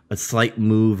slight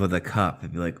move of the cup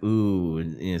and be like, ooh,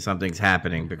 you know, something's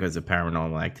happening because of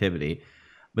Paranormal Activity.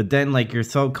 But then like you're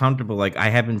so comfortable, like I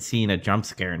haven't seen a jump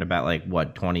scare in about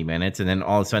like 20 minutes, and then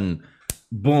all of a sudden,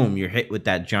 boom, you're hit with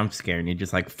that jump scare, and you're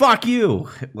just like, fuck you.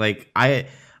 Like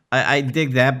I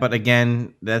dig that, but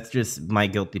again, that's just my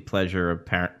guilty pleasure of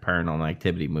Paranormal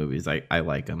Activity movies. I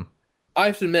like them. I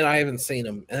have to admit I haven't seen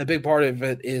them, and a big part of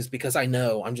it is because I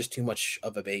know I'm just too much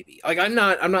of a baby. Like I'm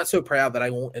not so proud that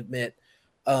I won't admit.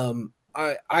 I'm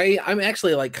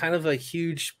actually like kind of a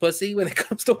huge pussy when it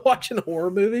comes to watching horror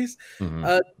movies.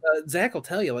 Zach will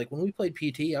tell you, like when we played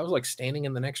PT, I was like standing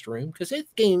in the next room because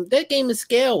that game is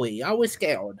scary. I was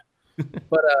scared.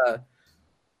 But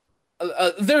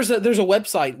there's a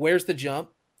website, Where's the Jump?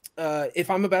 If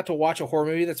I'm about to watch a horror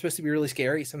movie that's supposed to be really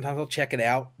scary, sometimes I'll check it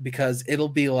out because it'll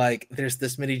be like there's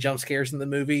this many jump scares in the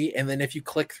movie, and then if you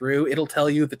click through, it'll tell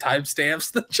you the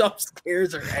timestamps the jump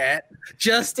scares are at,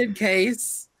 just in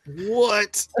case.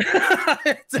 What?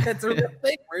 It's a real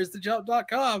thing. Where's the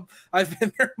jump.com? I've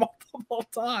been there multiple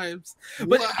times.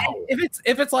 But wow.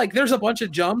 if it's like there's a bunch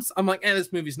of jumps, I'm like,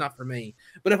 this movie's not for me.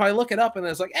 But if I look it up and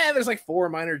it's like, there's like 4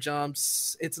 minor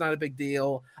jumps, it's not a big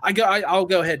deal. I'll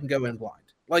go ahead and go in blind.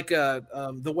 Like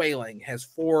The Wailing has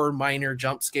 4 minor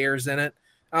jump scares in it.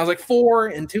 And I was like, 4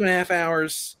 in 2.5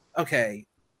 hours. Okay,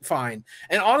 fine.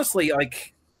 And honestly,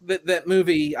 like that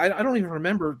movie, I don't even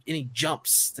remember any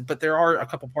jumps, but there are a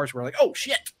couple parts where like, oh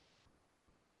shit.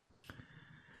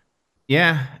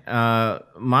 Yeah,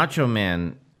 Macho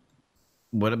Man.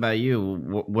 What about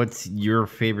you? What's your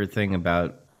favorite thing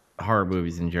about horror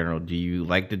movies in general? Do you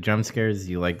like the jump scares?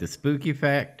 Do you like the spooky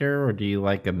factor, or do you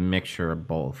like a mixture of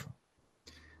both?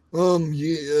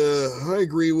 Yeah, I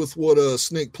agree with what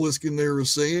Snake Plissken there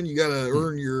was saying. You got to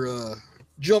earn your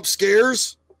jump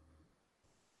scares.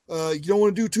 You don't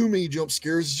want to do too many jump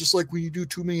scares. It's just like when you do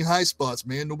too many high spots,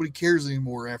 man. Nobody cares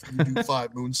anymore after you do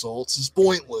 5 moonsaults. It's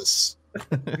pointless.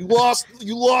 You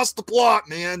lost the plot,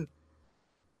 man.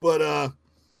 But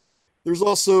there's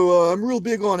also I'm real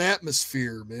big on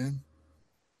atmosphere, man.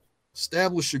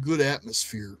 Establish a good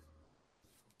atmosphere,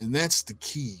 and that's the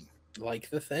key. Like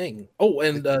The Thing. Oh,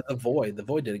 and The Void. The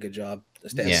Void did a good job.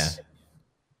 Yeah. It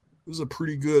was a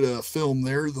pretty good film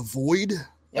there, The Void.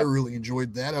 Yep. I really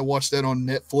enjoyed that. I watched that on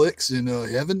Netflix in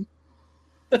heaven.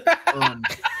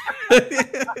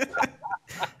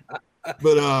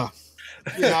 But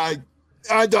yeah,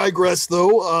 I digress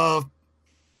though.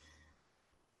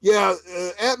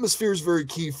 Atmosphere is very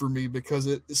key for me because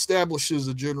it establishes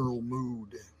a general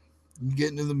mood. You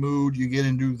get into the mood, you get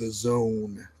into the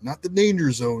zone, not the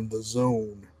danger zone, the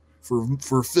zone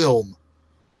for film,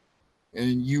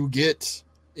 and you get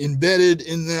embedded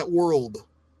in that world.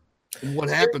 And what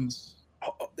happens?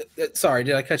 Sorry,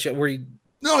 did I cut you? Were you?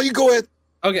 No, you go ahead.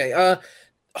 Okay.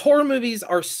 Horror movies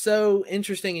are so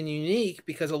interesting and unique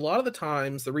because a lot of the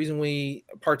times the reason we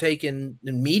partake in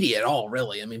media at all,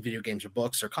 really, I mean, video games or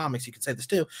books or comics, you could say this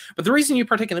too, but the reason you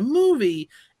partake in a movie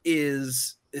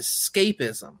is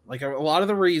escapism. Like a lot of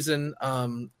the reason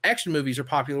action movies are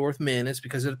popular with men is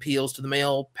because it appeals to the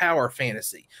male power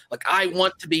fantasy. Like, I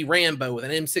want to be Rambo with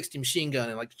an M60 machine gun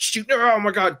and like shoot, oh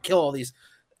my God, kill all these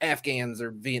Afghans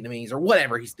or Vietnamese or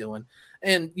whatever he's doing.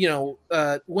 And,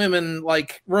 women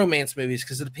like romance movies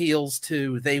because it appeals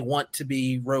to, they want to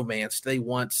be romanced. They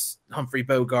want Humphrey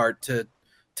Bogart to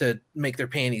make their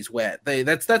panties wet.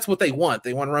 That's what they want.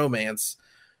 They want romance.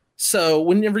 So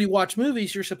whenever you watch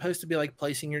movies, you're supposed to be like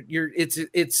placing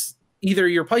it's either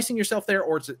you're placing yourself there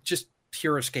or it's just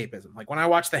pure escapism. Like when I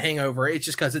watch The Hangover, it's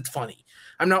just because it's funny.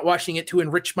 I'm not watching it to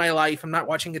enrich my life. I'm not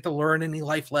watching it to learn any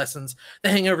life lessons. The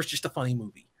Hangover is just a funny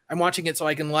movie. I'm watching it so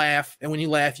I can laugh. And when you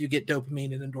laugh, you get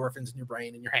dopamine and endorphins in your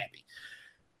brain and you're happy.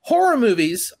 Horror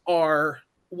movies are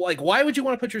like, why would you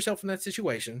want to put yourself in that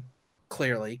situation?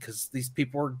 Clearly, because these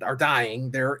people are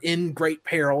dying. They're in great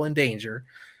peril and danger.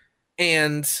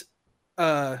 And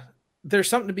there's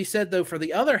something to be said, though, for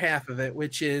the other half of it,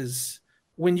 which is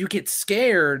when you get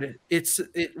scared, it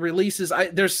releases.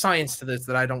 There's science to this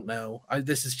that I don't know.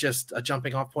 This is just a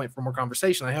jumping off point for more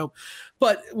conversation, I hope.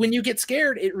 But when you get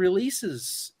scared, it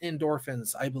releases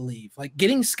endorphins, I believe. Like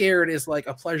getting scared is like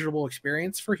a pleasurable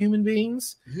experience for human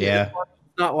beings. Yeah.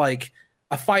 It's not like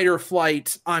a fight or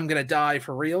flight, I'm going to die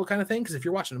for real kind of thing. Because if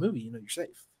you're watching a movie, you know you're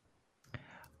safe.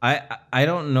 I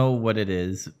don't know what it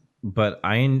is, but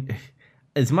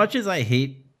as much as I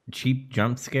hate cheap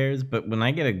jump scares, but when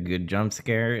I get a good jump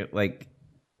scare, like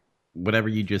whatever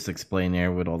you just explained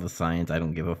there with all the science, I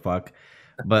don't give a fuck.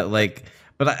 But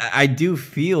I do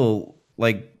feel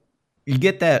like you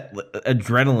get that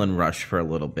adrenaline rush for a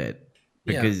little bit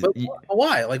because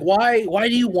why? Like why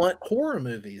do you want horror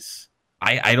movies?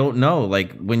 I don't know.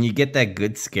 Like when you get that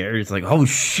good scare, it's like, oh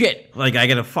shit, like I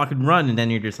gotta fucking run, and then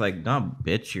you're just like, no,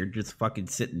 bitch, you're just fucking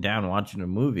sitting down watching a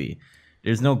movie.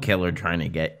 There's no killer trying to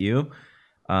get you.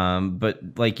 But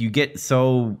like you get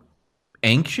so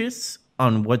anxious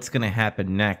on what's going to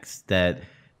happen next that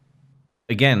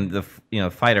again, the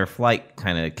fight or flight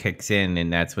kind of kicks in,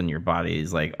 and that's when your body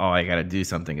is like, oh, I got to do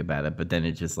something about it. But then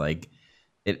it just like,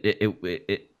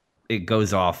 it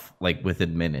goes off like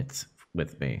within minutes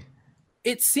with me.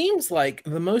 It seems like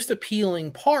the most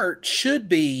appealing part should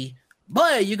be,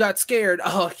 boy, you got scared.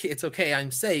 Oh, it's okay.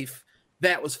 I'm safe.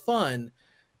 That was fun.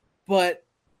 But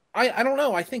I don't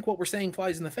know. I think what we're saying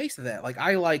flies in the face of that. Like,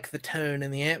 I like the tone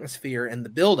and the atmosphere and the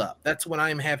buildup. That's when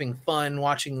I'm having fun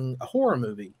watching a horror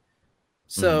movie.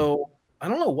 So I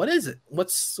don't know. What is it?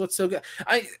 What's so good?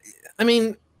 I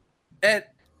mean,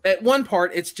 at one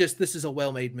part, it's just this is a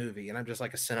well-made movie, and I'm just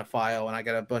like a cinephile, and I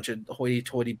got a bunch of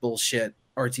hoity-toity bullshit,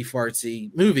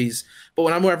 artsy-fartsy movies. But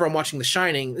whenever I'm watching The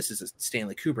Shining, this is a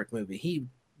Stanley Kubrick movie. He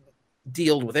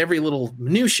dealt with every little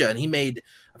minutia, and he made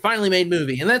a finally made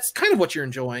movie, and that's kind of what you're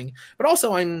enjoying. But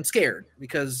also, I'm scared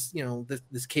because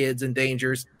this kid's in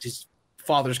danger. His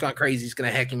father's gone crazy. He's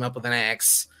gonna hack him up with an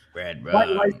axe. Why is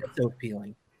that so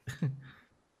appealing?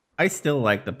 I still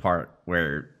like the part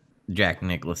where Jack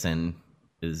Nicholson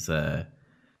is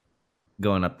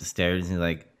going up the stairs and he's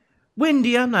like,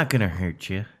 Wendy, I'm not gonna hurt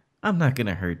you. I'm not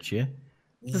gonna hurt you.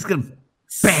 I'm just gonna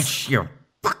bash your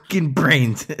fucking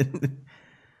brains in.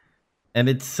 And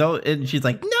she's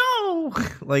like, no,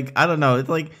 like, I don't know. It's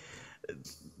like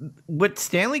what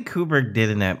Stanley Kubrick did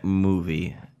in that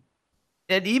movie.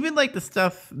 And even like the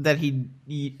stuff that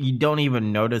you don't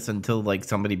even notice until like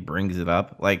somebody brings it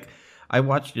up. Like I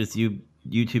watched this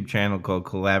YouTube channel called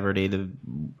Collaborative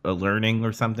Learning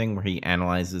or something where he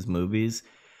analyzes movies.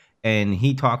 And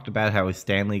he talked about how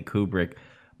Stanley Kubrick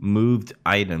moved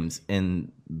items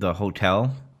in the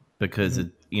hotel because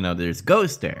there's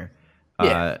ghosts there.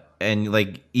 Yeah. And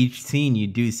like each scene you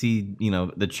do see,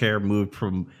 the chair moved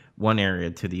from one area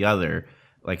to the other,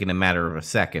 like in a matter of a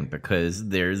second because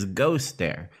there's ghosts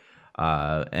there.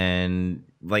 And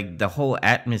like the whole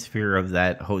atmosphere of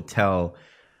that hotel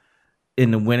in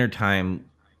the wintertime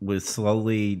was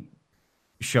slowly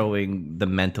showing the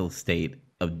mental state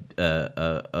of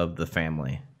the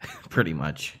family pretty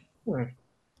much.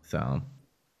 So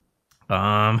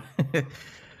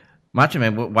Macho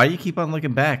Man, why do you keep on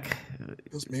looking back?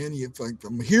 Because, man,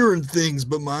 I'm hearing things,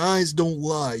 but my eyes don't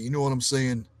lie. You know what I'm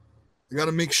saying? I got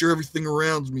to make sure everything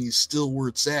around me is still where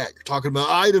it's at. You're talking about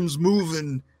items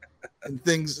moving and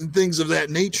things of that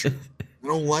nature. I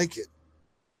don't like it.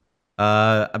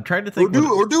 I'm trying to think.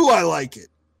 Or do I like it?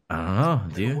 I don't know.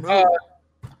 Do you?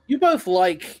 You both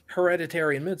like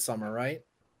Hereditary and Midsommar, right?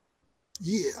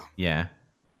 Yeah. Yeah.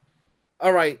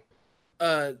 All right.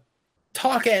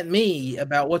 Talk at me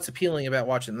about what's appealing about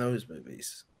watching those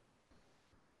movies.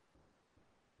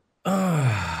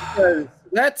 Because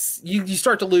that's you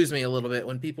start to lose me a little bit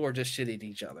when people are just shitty to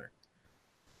each other.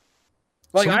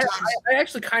 Like I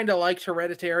actually kind of liked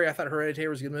Hereditary. I thought Hereditary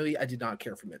was a good movie. I did not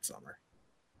care for Midsommar.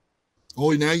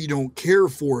 Oh, now you don't care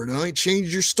for it. I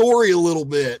changed your story a little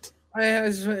bit.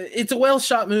 It's a well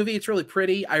shot movie. It's really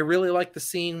pretty. I really like the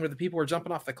scene where the people are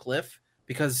jumping off the cliff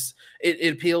because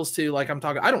it appeals to, like, I'm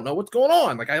talking, I don't know what's going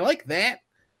on. Like, I like that.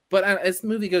 But as the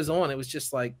movie goes on, it was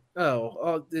just like,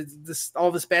 all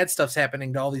this bad stuff's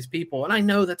happening to all these people. And I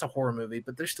know that's a horror movie,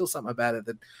 but there's still something about it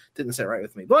that didn't sit right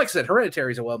with me. But like I said,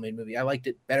 Hereditary is a well-made movie. I liked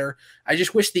it better. I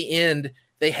just wish the end,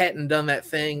 they hadn't done that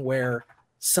thing where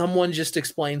someone just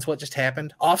explains what just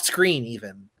happened, off screen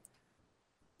even.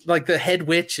 Like the head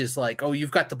witch is like, oh, you've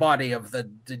got the body of the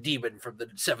demon from the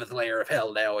 7th layer of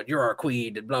hell now, and you're our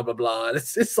queen, and blah blah blah. And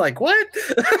it's like, what?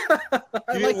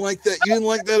 You didn't like that? You didn't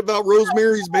like that about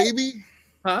Rosemary's Baby?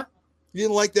 Huh? You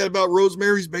didn't like that about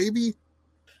Rosemary's Baby?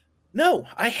 No,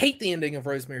 I hate the ending of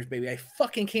Rosemary's Baby. I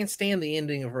fucking can't stand the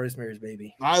ending of Rosemary's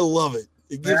Baby. I love it.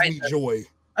 It gives me joy.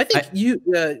 I think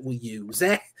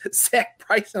Zach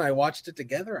Price and I watched it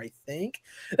together. I think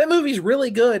that movie's really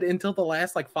good until the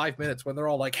last like 5 minutes when they're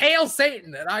all like, "Hail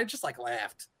Satan!" and I just like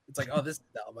laughed. It's like, oh, this is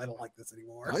dumb. I don't like this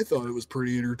anymore. I thought it was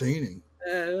pretty entertaining.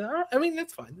 I mean,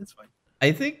 that's fine. That's fine.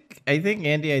 I think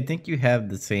Andy, I think you have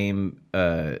the same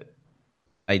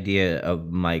idea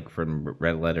of Mike from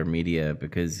Red Letter Media,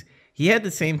 because he had the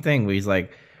same thing where he's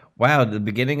like, wow, the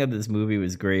beginning of this movie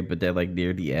was great, but then like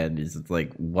near the end is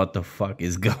like, what the fuck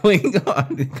is going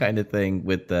on kind of thing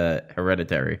with the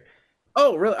Hereditary.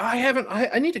 Oh, really? I haven't.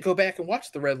 I need to go back and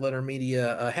watch the Red Letter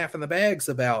Media Half in the Bags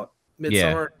about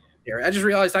Midsommar. Yeah. I just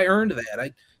realized I earned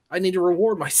that. I need to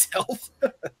reward myself.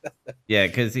 Yeah,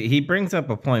 because he brings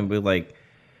up a point where like,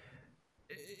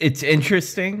 it's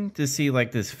interesting to see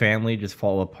like this family just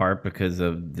fall apart because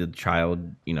of the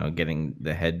child, getting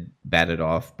the head batted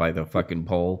off by the fucking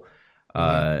pole,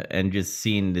 and just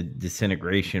seeing the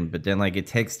disintegration. But then like it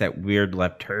takes that weird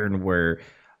left turn where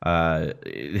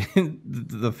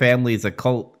the family is a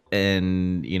cult,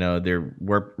 and they're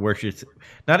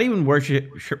not even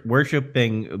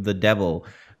worshiping the devil.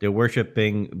 They're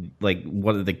worshiping like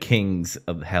one of the kings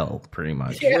of hell, pretty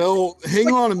much. Yeah. Well, hang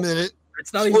on a minute.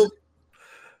 It's not even.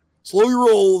 Slow your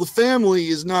roll. The family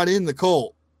is not in the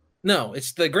cult. No,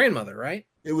 it's the grandmother, right?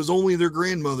 It was only their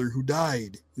grandmother who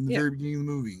died in the very beginning of the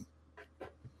movie.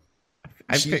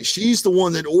 She's the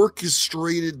one that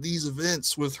orchestrated these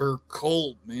events with her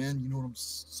cult, man. You know what I'm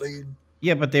saying?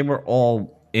 Yeah, but they were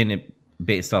all in it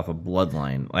based off a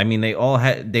bloodline. I mean, they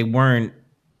weren't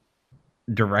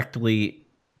directly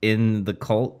in the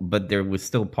cult, but there was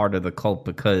still part of the cult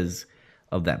because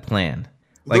of that plan.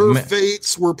 Like, their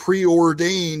fates were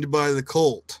preordained by the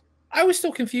cult. I was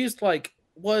still confused. Like,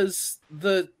 was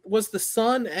the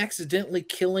son accidentally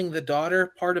killing the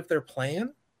daughter part of their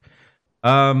plan?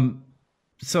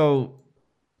 So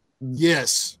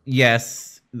yes,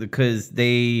 because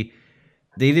they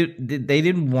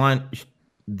didn't want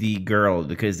the girl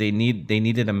because they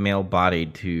needed a male body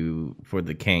for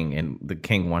the king, and the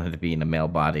king wanted to be in a male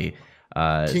body.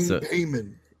 King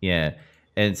Paimon. Yeah,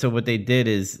 and so what they did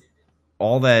is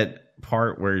all that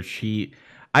part where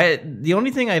the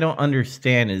only thing I don't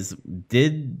understand is,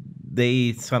 did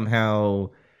they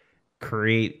somehow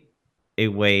create a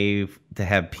way to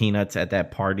have Peanuts at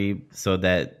that party so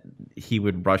that he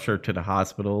would rush her to the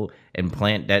hospital and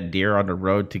plant that deer on the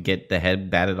road to get the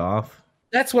head batted off?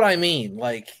 That's what I mean.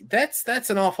 Like, that's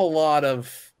an awful lot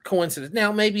of coincidence.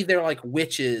 Now, maybe they're like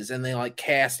witches and they like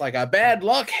cast like a bad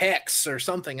luck hex or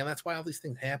something, and that's why all these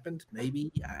things happened.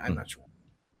 Maybe. I'm not sure.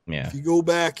 Yeah. If you go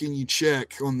back and you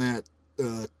check on that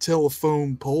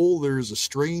telephone pole, there's a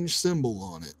strange symbol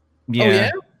on it. Yeah. Oh,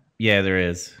 yeah? Yeah, there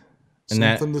is. And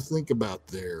something to think about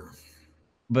there.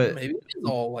 But maybe it's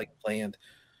all like planned.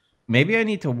 Maybe I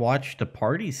need to watch the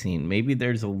party scene. Maybe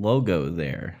there's a logo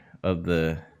there of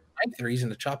the. I have the reason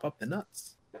to chop up the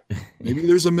nuts. Maybe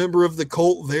there's a member of the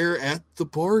cult there at the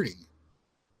party.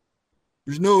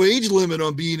 There's no age limit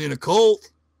on being in a cult.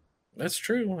 That's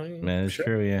true. That's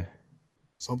true, yeah.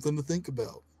 Something to think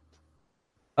about.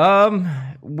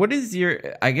 What is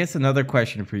your? I guess another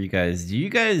question for you guys. Do you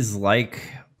guys like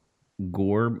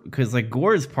gore? Because like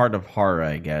gore is part of horror,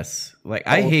 I guess. Like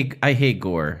I hate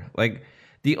gore. Like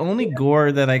the only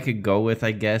gore that I could go with,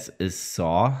 I guess, is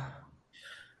Saw.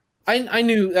 I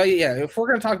knew, yeah. If we're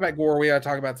gonna talk about gore, we gotta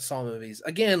talk about the Saw movies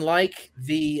again. Like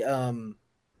the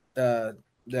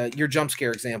your jump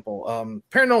scare example,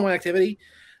 Paranormal Activity.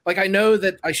 Like I know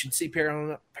that I should see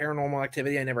Paranormal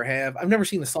Activity. I never have. I've never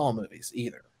seen the Saw movies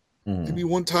either. Maybe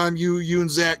one time you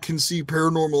and Zach can see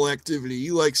Paranormal Activity.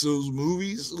 He likes those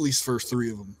movies, at least first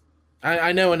 3 of them.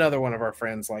 I know another one of our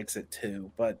friends likes it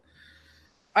too, but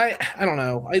I don't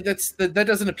know. That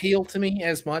doesn't appeal to me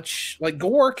as much. Like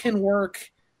gore can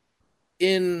work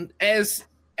in as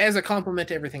a complement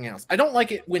to everything else. I don't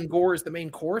like it when gore is the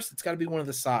main course. It's got to be one of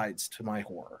the sides to my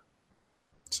horror.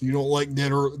 So you don't like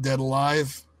Dead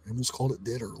Alive? I almost called it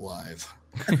Dead or Alive.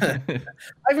 I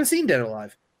haven't seen Dead or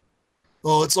Alive.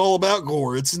 Oh, it's all about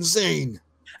gore. It's insane.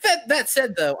 That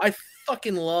said, though, I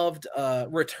fucking loved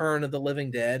Return of the Living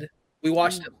Dead. We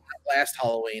watched it last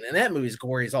Halloween, and that movie's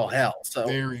gory as all hell. So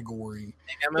very gory.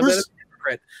 Maybe I'm a bit of a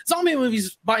hypocrite. Zombie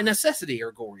movies by necessity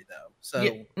are gory, though.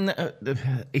 So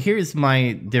here's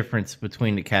my difference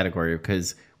between the category,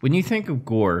 because when you think of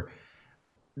gore,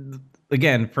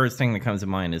 again, first thing that comes to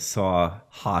mind is Saw,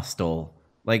 Hostel.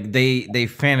 Like they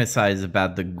fantasize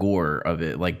about the gore of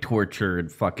it, like torture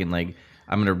and fucking like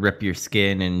I'm gonna rip your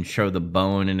skin and show the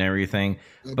bone and everything.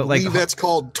 But like that's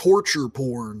called torture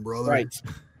porn, brother. Right.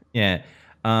 Yeah.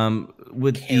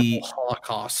 With the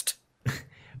Holocaust.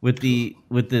 With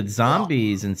the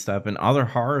zombies and stuff and other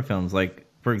horror films, like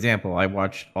for example, I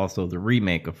watched also the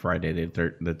remake of Friday the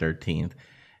 13th,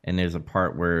 and there's a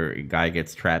part where a guy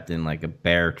gets trapped in like a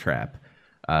bear trap.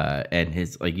 And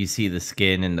his like you see the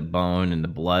skin and the bone and the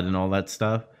blood and all that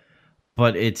stuff,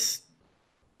 but it's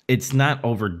not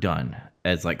overdone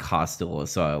as like Hostel.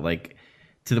 So like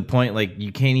to the point like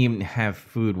you can't even have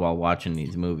food while watching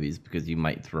these movies because you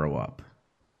might throw up.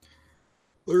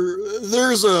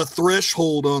 There's a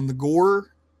threshold on the gore.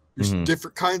 There's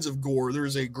different kinds of gore.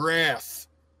 There's a graph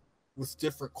with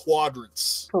different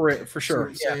quadrants. For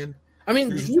sure. Yeah. I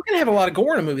mean, you can have a lot of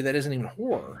gore in a movie that isn't even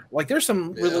horror. Like, there's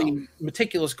some really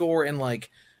meticulous gore in, like,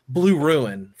 Blue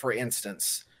Ruin, for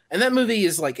instance. And that movie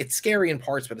is, like, it's scary in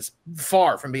parts, but it's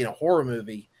far from being a horror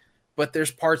movie. But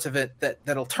there's parts of it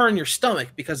that'll turn your stomach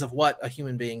because of what a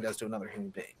human being does to another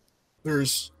human being.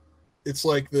 It's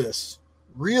like this.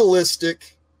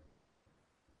 Realistic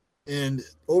and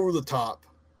over the top.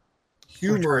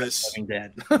 Humorous.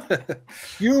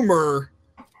 Humor.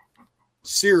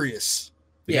 Serious.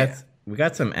 We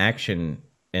got some action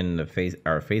in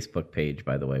our Facebook page,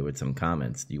 by the way, with some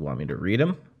comments. Do you want me to read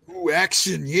them? Ooh,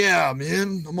 action. Yeah,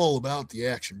 man. I'm all about the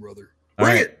action, brother.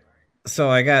 Bring it. So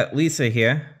I got Lisa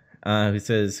here, who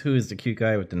says, who is the cute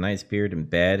guy with the nice beard and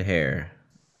bad hair?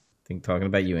 I think talking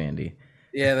about you, Andy.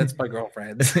 Yeah, that's my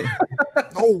girlfriend.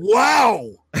 Oh,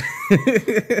 wow.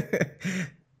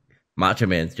 Macho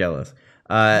Man's jealous.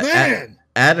 Man.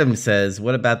 Adam says,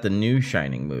 what about the new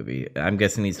Shining movie? I'm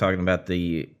guessing he's talking about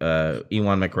the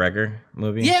Ewan McGregor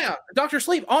movie. Yeah, Dr.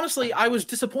 Sleep. Honestly, I was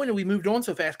disappointed we moved on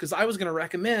so fast because I was going to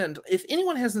recommend, if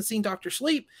anyone hasn't seen Dr.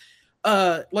 Sleep,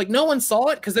 like no one saw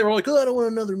it because they were like, oh, I don't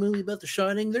want another movie about The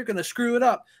Shining. They're going to screw it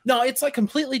up. No, it's like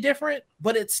completely different,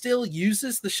 but it still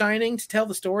uses The Shining to tell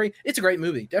the story. It's a great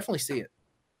movie. Definitely see it.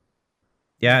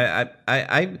 Yeah,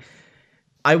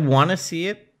 I want to see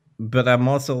it, but I'm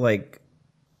also like,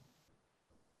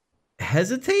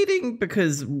 hesitating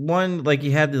because one, like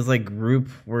you had this like group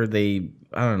where I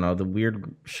don't know, the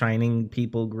weird Shining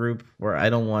people group where I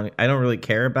don't really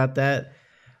care about that,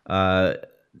 and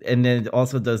then it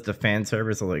also does the fan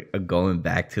service of like going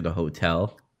back to the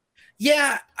hotel.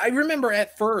 Yeah, I remember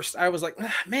at first I was like,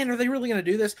 man, are they really going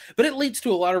to do this? But it leads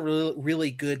to a lot of really,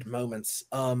 really good moments.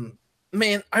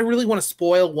 Man, I really want to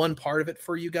spoil one part of it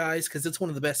for you guys because it's one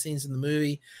of the best scenes in the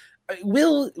movie.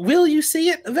 Will you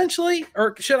see it eventually,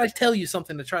 or should I tell you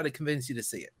something to try to convince you to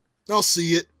see it? I'll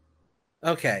see it.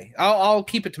 Okay, I'll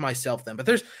keep it to myself then.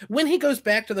 But when he goes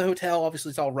back to the hotel, obviously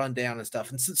it's all run down and stuff,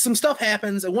 and some stuff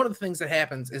happens. And one of the things that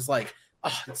happens is like,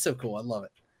 oh, it's so cool. I love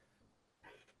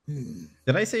it.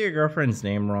 Did I say your girlfriend's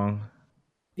name wrong?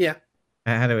 Yeah.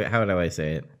 How do I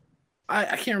say it?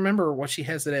 I can't remember what she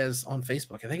has it as on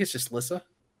Facebook. I think it's just Lissa.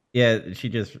 Yeah, she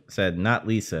just said not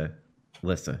Lisa,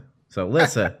 Lissa. So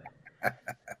Lissa.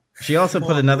 She also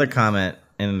put another comment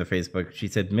in the Facebook. She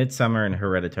said Midsommar and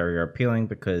Hereditary are appealing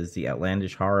because the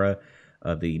outlandish horror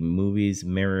of the movies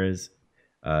mirrors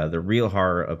the real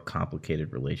horror of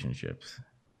complicated relationships.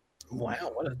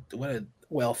 Wow, what a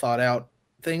well thought out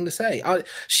thing to say.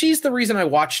 She's the reason I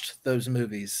watched those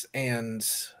movies, and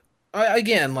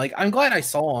again, like I'm glad I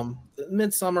saw them.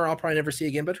 Midsummer, I'll probably never see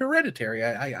again, but Hereditary,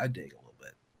 I dig a little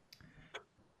bit.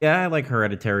 Yeah, I like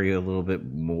Hereditary a little bit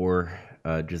more,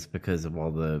 just because of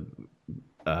all the,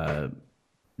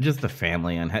 just the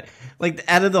family and like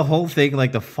out of the whole thing,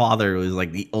 like the father was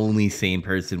like the only sane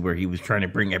person where he was trying to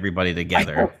bring everybody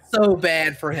together. I felt so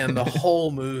bad for him the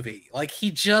whole movie. Like he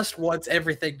just wants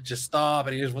everything to just stop,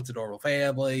 and he just wants a normal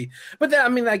family. But that, I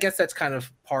mean, I guess that's kind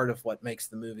of part of what makes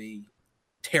the movie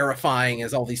terrifying,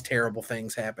 is all these terrible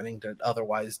things happening to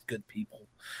otherwise good people.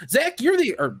 Zach,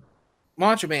 or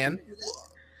Macho Man,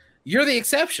 you're the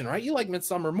exception, right? You like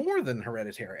Midsummer more than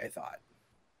Hereditary, I thought.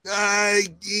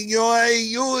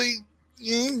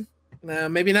 No,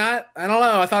 maybe not. I don't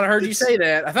know. I thought I heard you say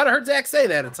that. I thought I heard Zach say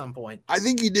that at some point. I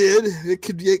think he did. It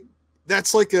could be.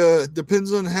 That's like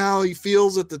depends on how he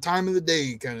feels at the time of the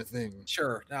day kind of thing.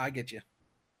 Sure. No, I get you.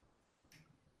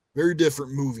 Very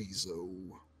different movies, though.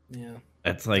 Yeah.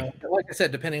 That's like I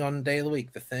said, depending on the day of the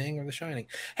week, The Thing or The Shining.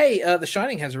 Hey, The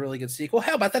Shining has a really good sequel.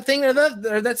 How about that thing or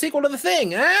that sequel to The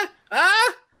Thing?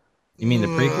 Huh? You mean the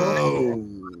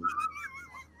prequel?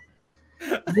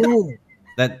 No.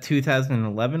 That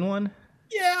 2011 one?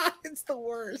 Yeah, it's the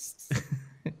worst.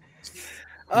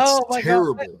 Oh my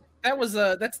terrible.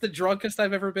 God. That's the drunkest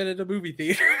I've ever been in a movie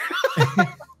theater.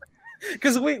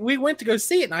 Because we went to go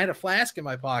see it, and I had a flask in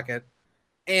my pocket.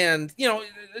 And, you know,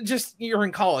 just you're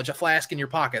in college, a flask in your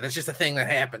pocket. That's just a thing that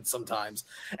happens sometimes.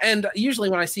 And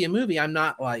usually when I see a movie, I'm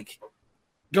not like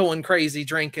going crazy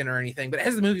drinking or anything. But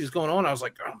as the movie was going on, I was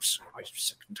like, I'm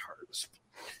sick and tired of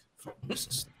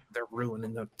this. They're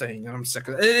ruining the thing. I'm sick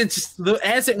of it. It's just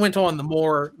as it went on, the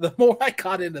more I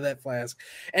caught into that flask.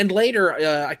 And later,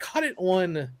 I caught it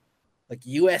on like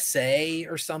USA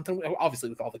or something, obviously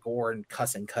with all the gore and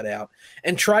cussing cut out,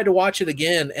 and tried to watch it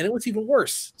again, and it was even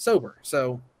worse sober.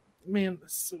 So, man,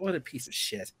 what a piece of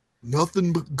shit.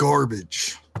 Nothing but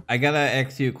garbage. I gotta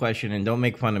ask you a question, and don't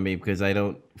make fun of me because I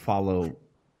don't follow.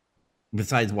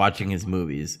 Besides watching his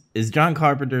movies, is John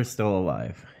Carpenter still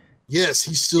alive? Yes,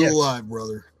 he's still alive,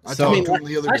 brother. I So- talked to him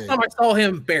the other Last day. time I saw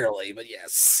him, barely, but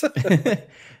yes.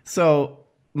 So,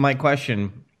 my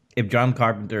question: if John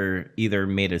Carpenter either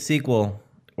made a sequel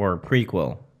or a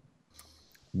prequel,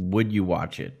 would you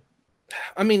watch it?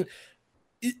 I mean,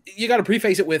 you got to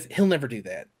preface it with he'll never do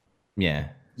that. Yeah.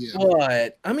 Yeah.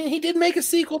 But I mean, he did make a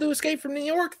sequel to Escape from New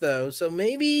York, though, so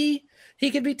maybe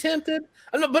he could be tempted.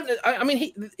 I don't know, but I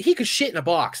mean, he could shit in a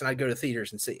box, and I'd go to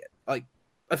theaters and see it. Like,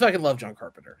 I fucking love John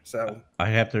Carpenter. So I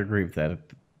have to agree with that.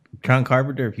 John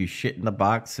Carpenter, if you shit in the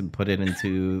box and put it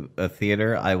into a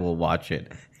theater, I will watch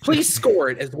it. please score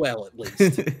it as well, at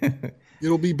least.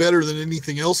 It'll be better than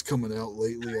anything else coming out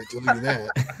lately, I tell you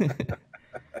that.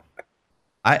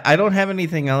 I don't have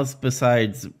anything else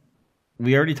besides.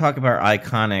 We already talked about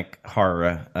iconic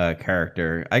horror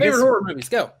character. I Favorite guess horror movies?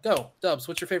 Go, Dubs.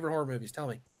 What's your favorite horror movies? Tell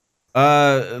me.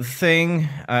 Thing.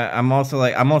 I'm also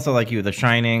like you, The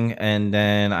Shining, and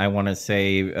then I want to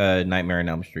say Nightmare on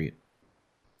Elm Street.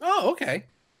 Oh, okay.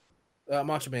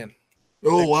 Macho Man.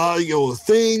 Oh wow, The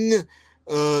Thing.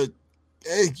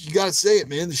 Hey, you gotta say it,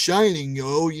 man. The Shining,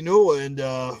 and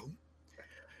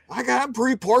I'm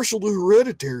pretty partial to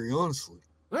Hereditary, honestly.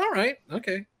 All right.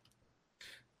 Okay.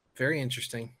 Very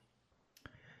interesting.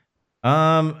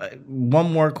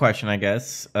 One more question, I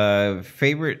guess.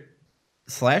 Favorite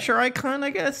slasher icon,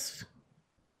 I guess.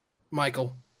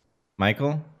 Michael.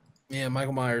 Yeah,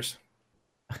 Michael Myers.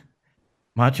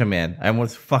 Macho Man. I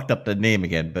almost fucked up the name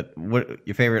again, but what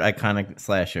your favorite iconic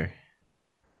slasher?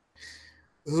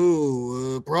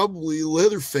 Oh, probably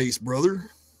Leatherface, brother.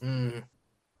 Mm.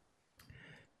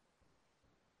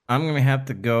 I'm gonna have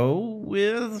to go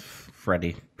with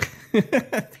Freddy.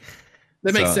 That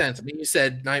makes So- sense. I mean, you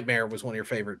said Nightmare was one of your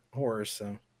favorite horrors,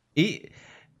 so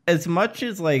As much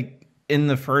as like in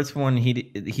the first one, he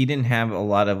didn't have a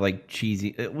lot of like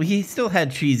cheesy. He still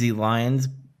had cheesy lines,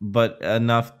 but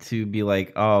enough to be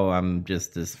like, oh, I'm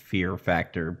just this fear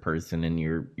factor person in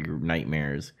your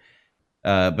nightmares.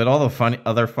 But all the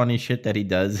other funny shit that he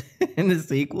does in the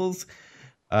sequels,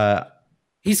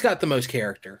 he's got the most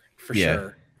character for Yeah.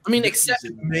 sure. I mean, except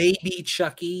maybe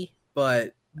Chucky,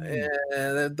 but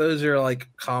those are like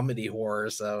comedy horror.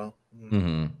 So,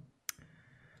 mhm.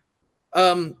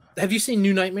 Have you seen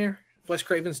New Nightmare? Wes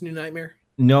Craven's New Nightmare?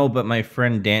 No, but my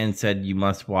friend Dan said you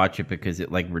must watch it because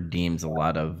it like redeems a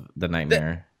lot of the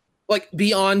nightmare. Like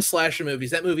beyond slasher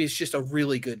movies, that movie is just a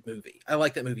really good movie. I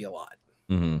like that movie a lot.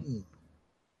 Mm-hmm.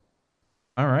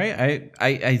 All right,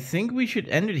 I think we should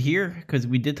end it here because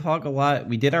we did talk a lot.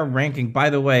 We did our ranking. By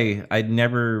the way, I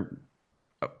never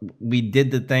we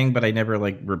did the thing, but I never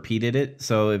like repeated it.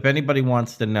 So if anybody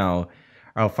wants to know,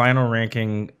 our final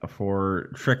ranking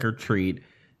for Trick or Treat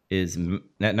is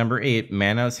at number 8,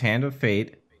 Manos Hand of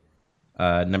Fate.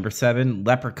 Number 7,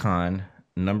 Leprechaun.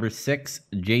 Number 6,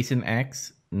 Jason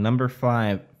X. Number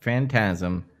 5,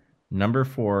 Phantasm. Number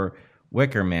 4,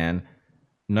 Wicker Man.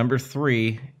 Number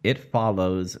 3, It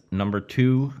Follows. Number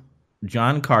 2,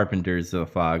 John Carpenter's The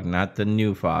Fog, not the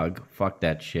new Fog. Fuck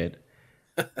that shit.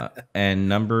 And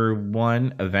number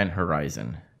 1, Event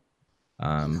Horizon.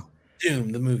 Doom,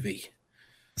 the movie.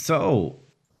 So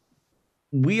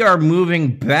we are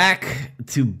moving back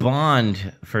to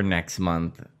Bond for next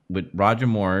month with Roger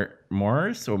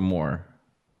Morris or More?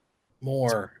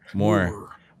 More.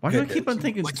 Why do I keep on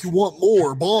thinking like you want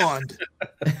more Bond?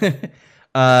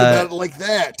 About it like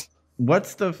that.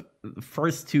 What's the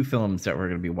first 2 films that we're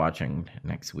going to be watching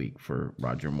next week for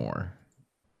Roger Moore?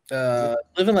 Live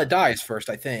and Let Die is first,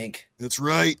 I think. That's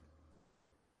right.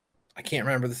 I can't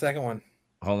remember the second one.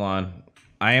 Hold on.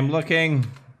 I am looking.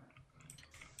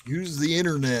 Use the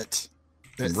internet.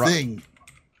 That thing.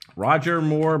 Roger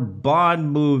Moore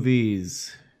Bond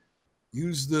movies.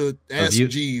 Use the Ask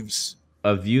Jeeves.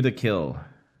 A View to Kill.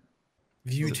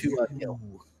 View to a Kill.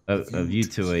 A View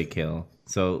to a Kill.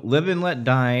 So Live and Let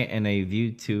Die and A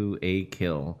View to a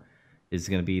Kill is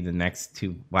going to be the next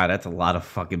 2. Wow, that's a lot of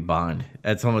fucking Bond.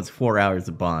 That's almost 4 hours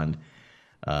of Bond.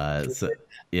 So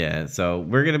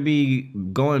we're going to be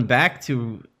going back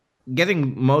to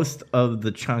getting most of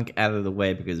the chunk out of the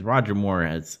way because Roger Moore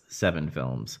has 7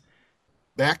 films.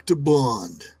 Back to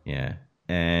Bond. Yeah.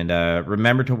 And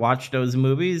remember to watch those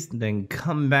movies, then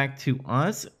come back to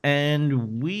us,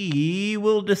 and we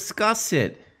will discuss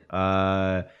it.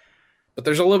 But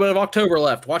there's a little bit of October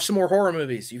left. Watch some more horror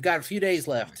movies. You've got a few days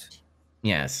left.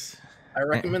 Yes. I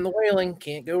recommend The Wailing.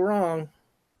 Can't go wrong.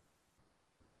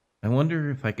 I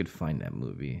wonder if I could find that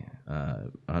movie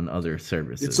on other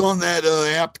services. It's on that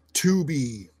app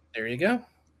Tubi. There you go.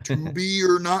 To be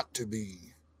or not to be.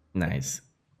 Nice.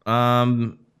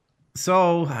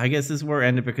 So I guess this is where it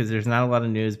ended because there's not a lot of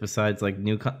news besides like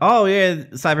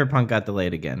Cyberpunk got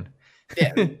delayed again.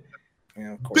 Yeah.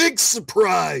 Of course. Big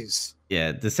surprise.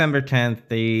 Yeah, December 10th.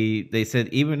 They said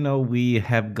even though we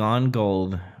have gone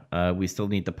gold, we still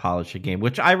need to polish the game,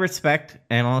 which I respect.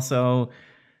 And also,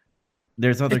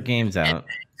 there's other games out.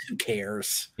 Who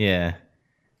cares? Yeah.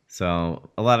 So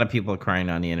a lot of people are crying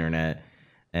on the internet,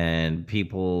 and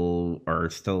people are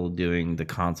still doing the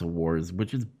console wars,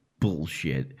 which is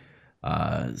bullshit.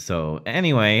 So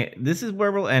anyway, this is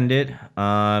where we'll end it.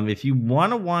 If you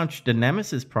want to watch the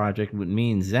Nemesis Project with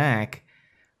me and Zach,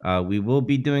 we will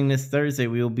be doing this Thursday.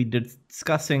 We will be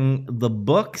discussing the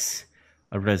books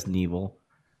of Resident Evil.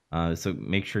 So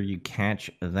make sure you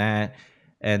catch that.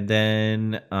 And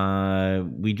then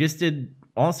we just did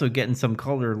also Getting Some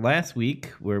Color last week,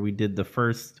 where we did the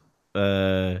first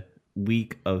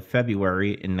week of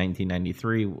February in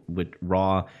 1993 with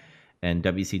Raw and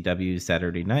WCW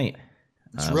Saturday Night.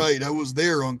 That's right. I was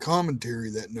there on commentary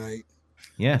that night.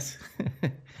 Yes.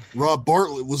 Rob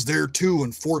Bartlett was there too,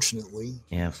 unfortunately.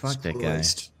 Yeah, fuck that guy.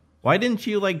 Why didn't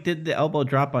you did the elbow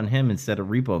drop on him instead of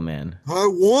Repo Man? I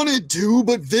wanted to,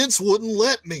 but Vince wouldn't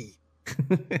let me.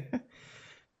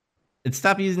 And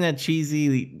stop using that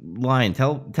cheesy line.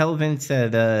 Tell Vince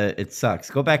that it sucks.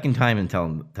 Go back in time and tell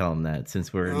him that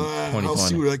since we're in 2020. I'll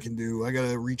see what I can do. I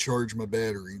gotta recharge my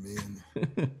battery,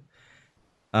 man.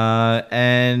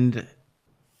 And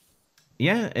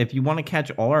yeah, if you want to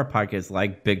catch all our podcasts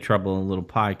like Big Trouble in Little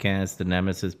Podcast, The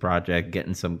Nemesis Project,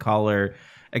 Getting Some Color,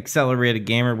 Accelerated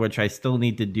Gamer, which I still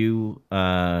need to do,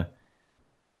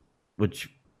 which,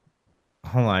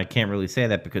 hold on, I can't really say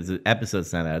that because the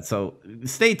episode's not out. So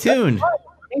stay tuned.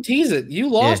 Tease it. You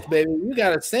lost, baby. You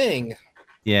got to sing.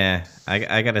 Yeah,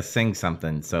 I got to sing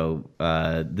something. So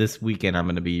this weekend I'm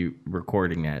going to be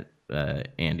recording that,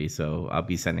 Andy. So I'll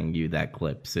be sending you that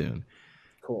clip soon.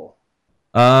 Cool.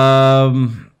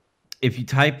 If you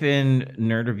type in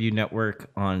Nerd Review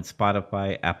Network on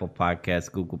Spotify, Apple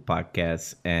Podcasts, Google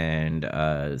Podcasts,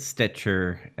 and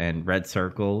Stitcher and Red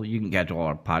Circle, you can get all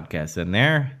our podcasts in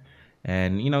there.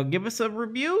 And give us a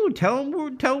review. Tell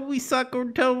we suck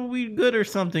or tell we good or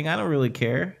something. I don't really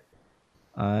care.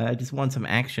 I just want some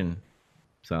action.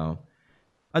 So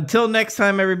until next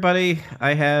time, everybody.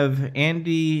 I have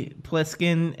Andy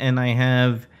Pliskin and I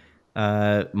have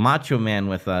Macho Man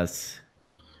with us.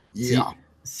 Yeah.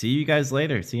 See you guys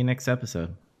later. See you next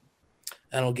episode.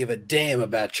 I don't give a damn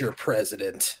about your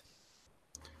president.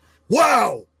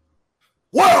 Wow,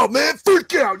 man,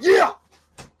 freak out, yeah.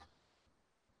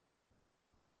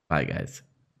 Bye, guys.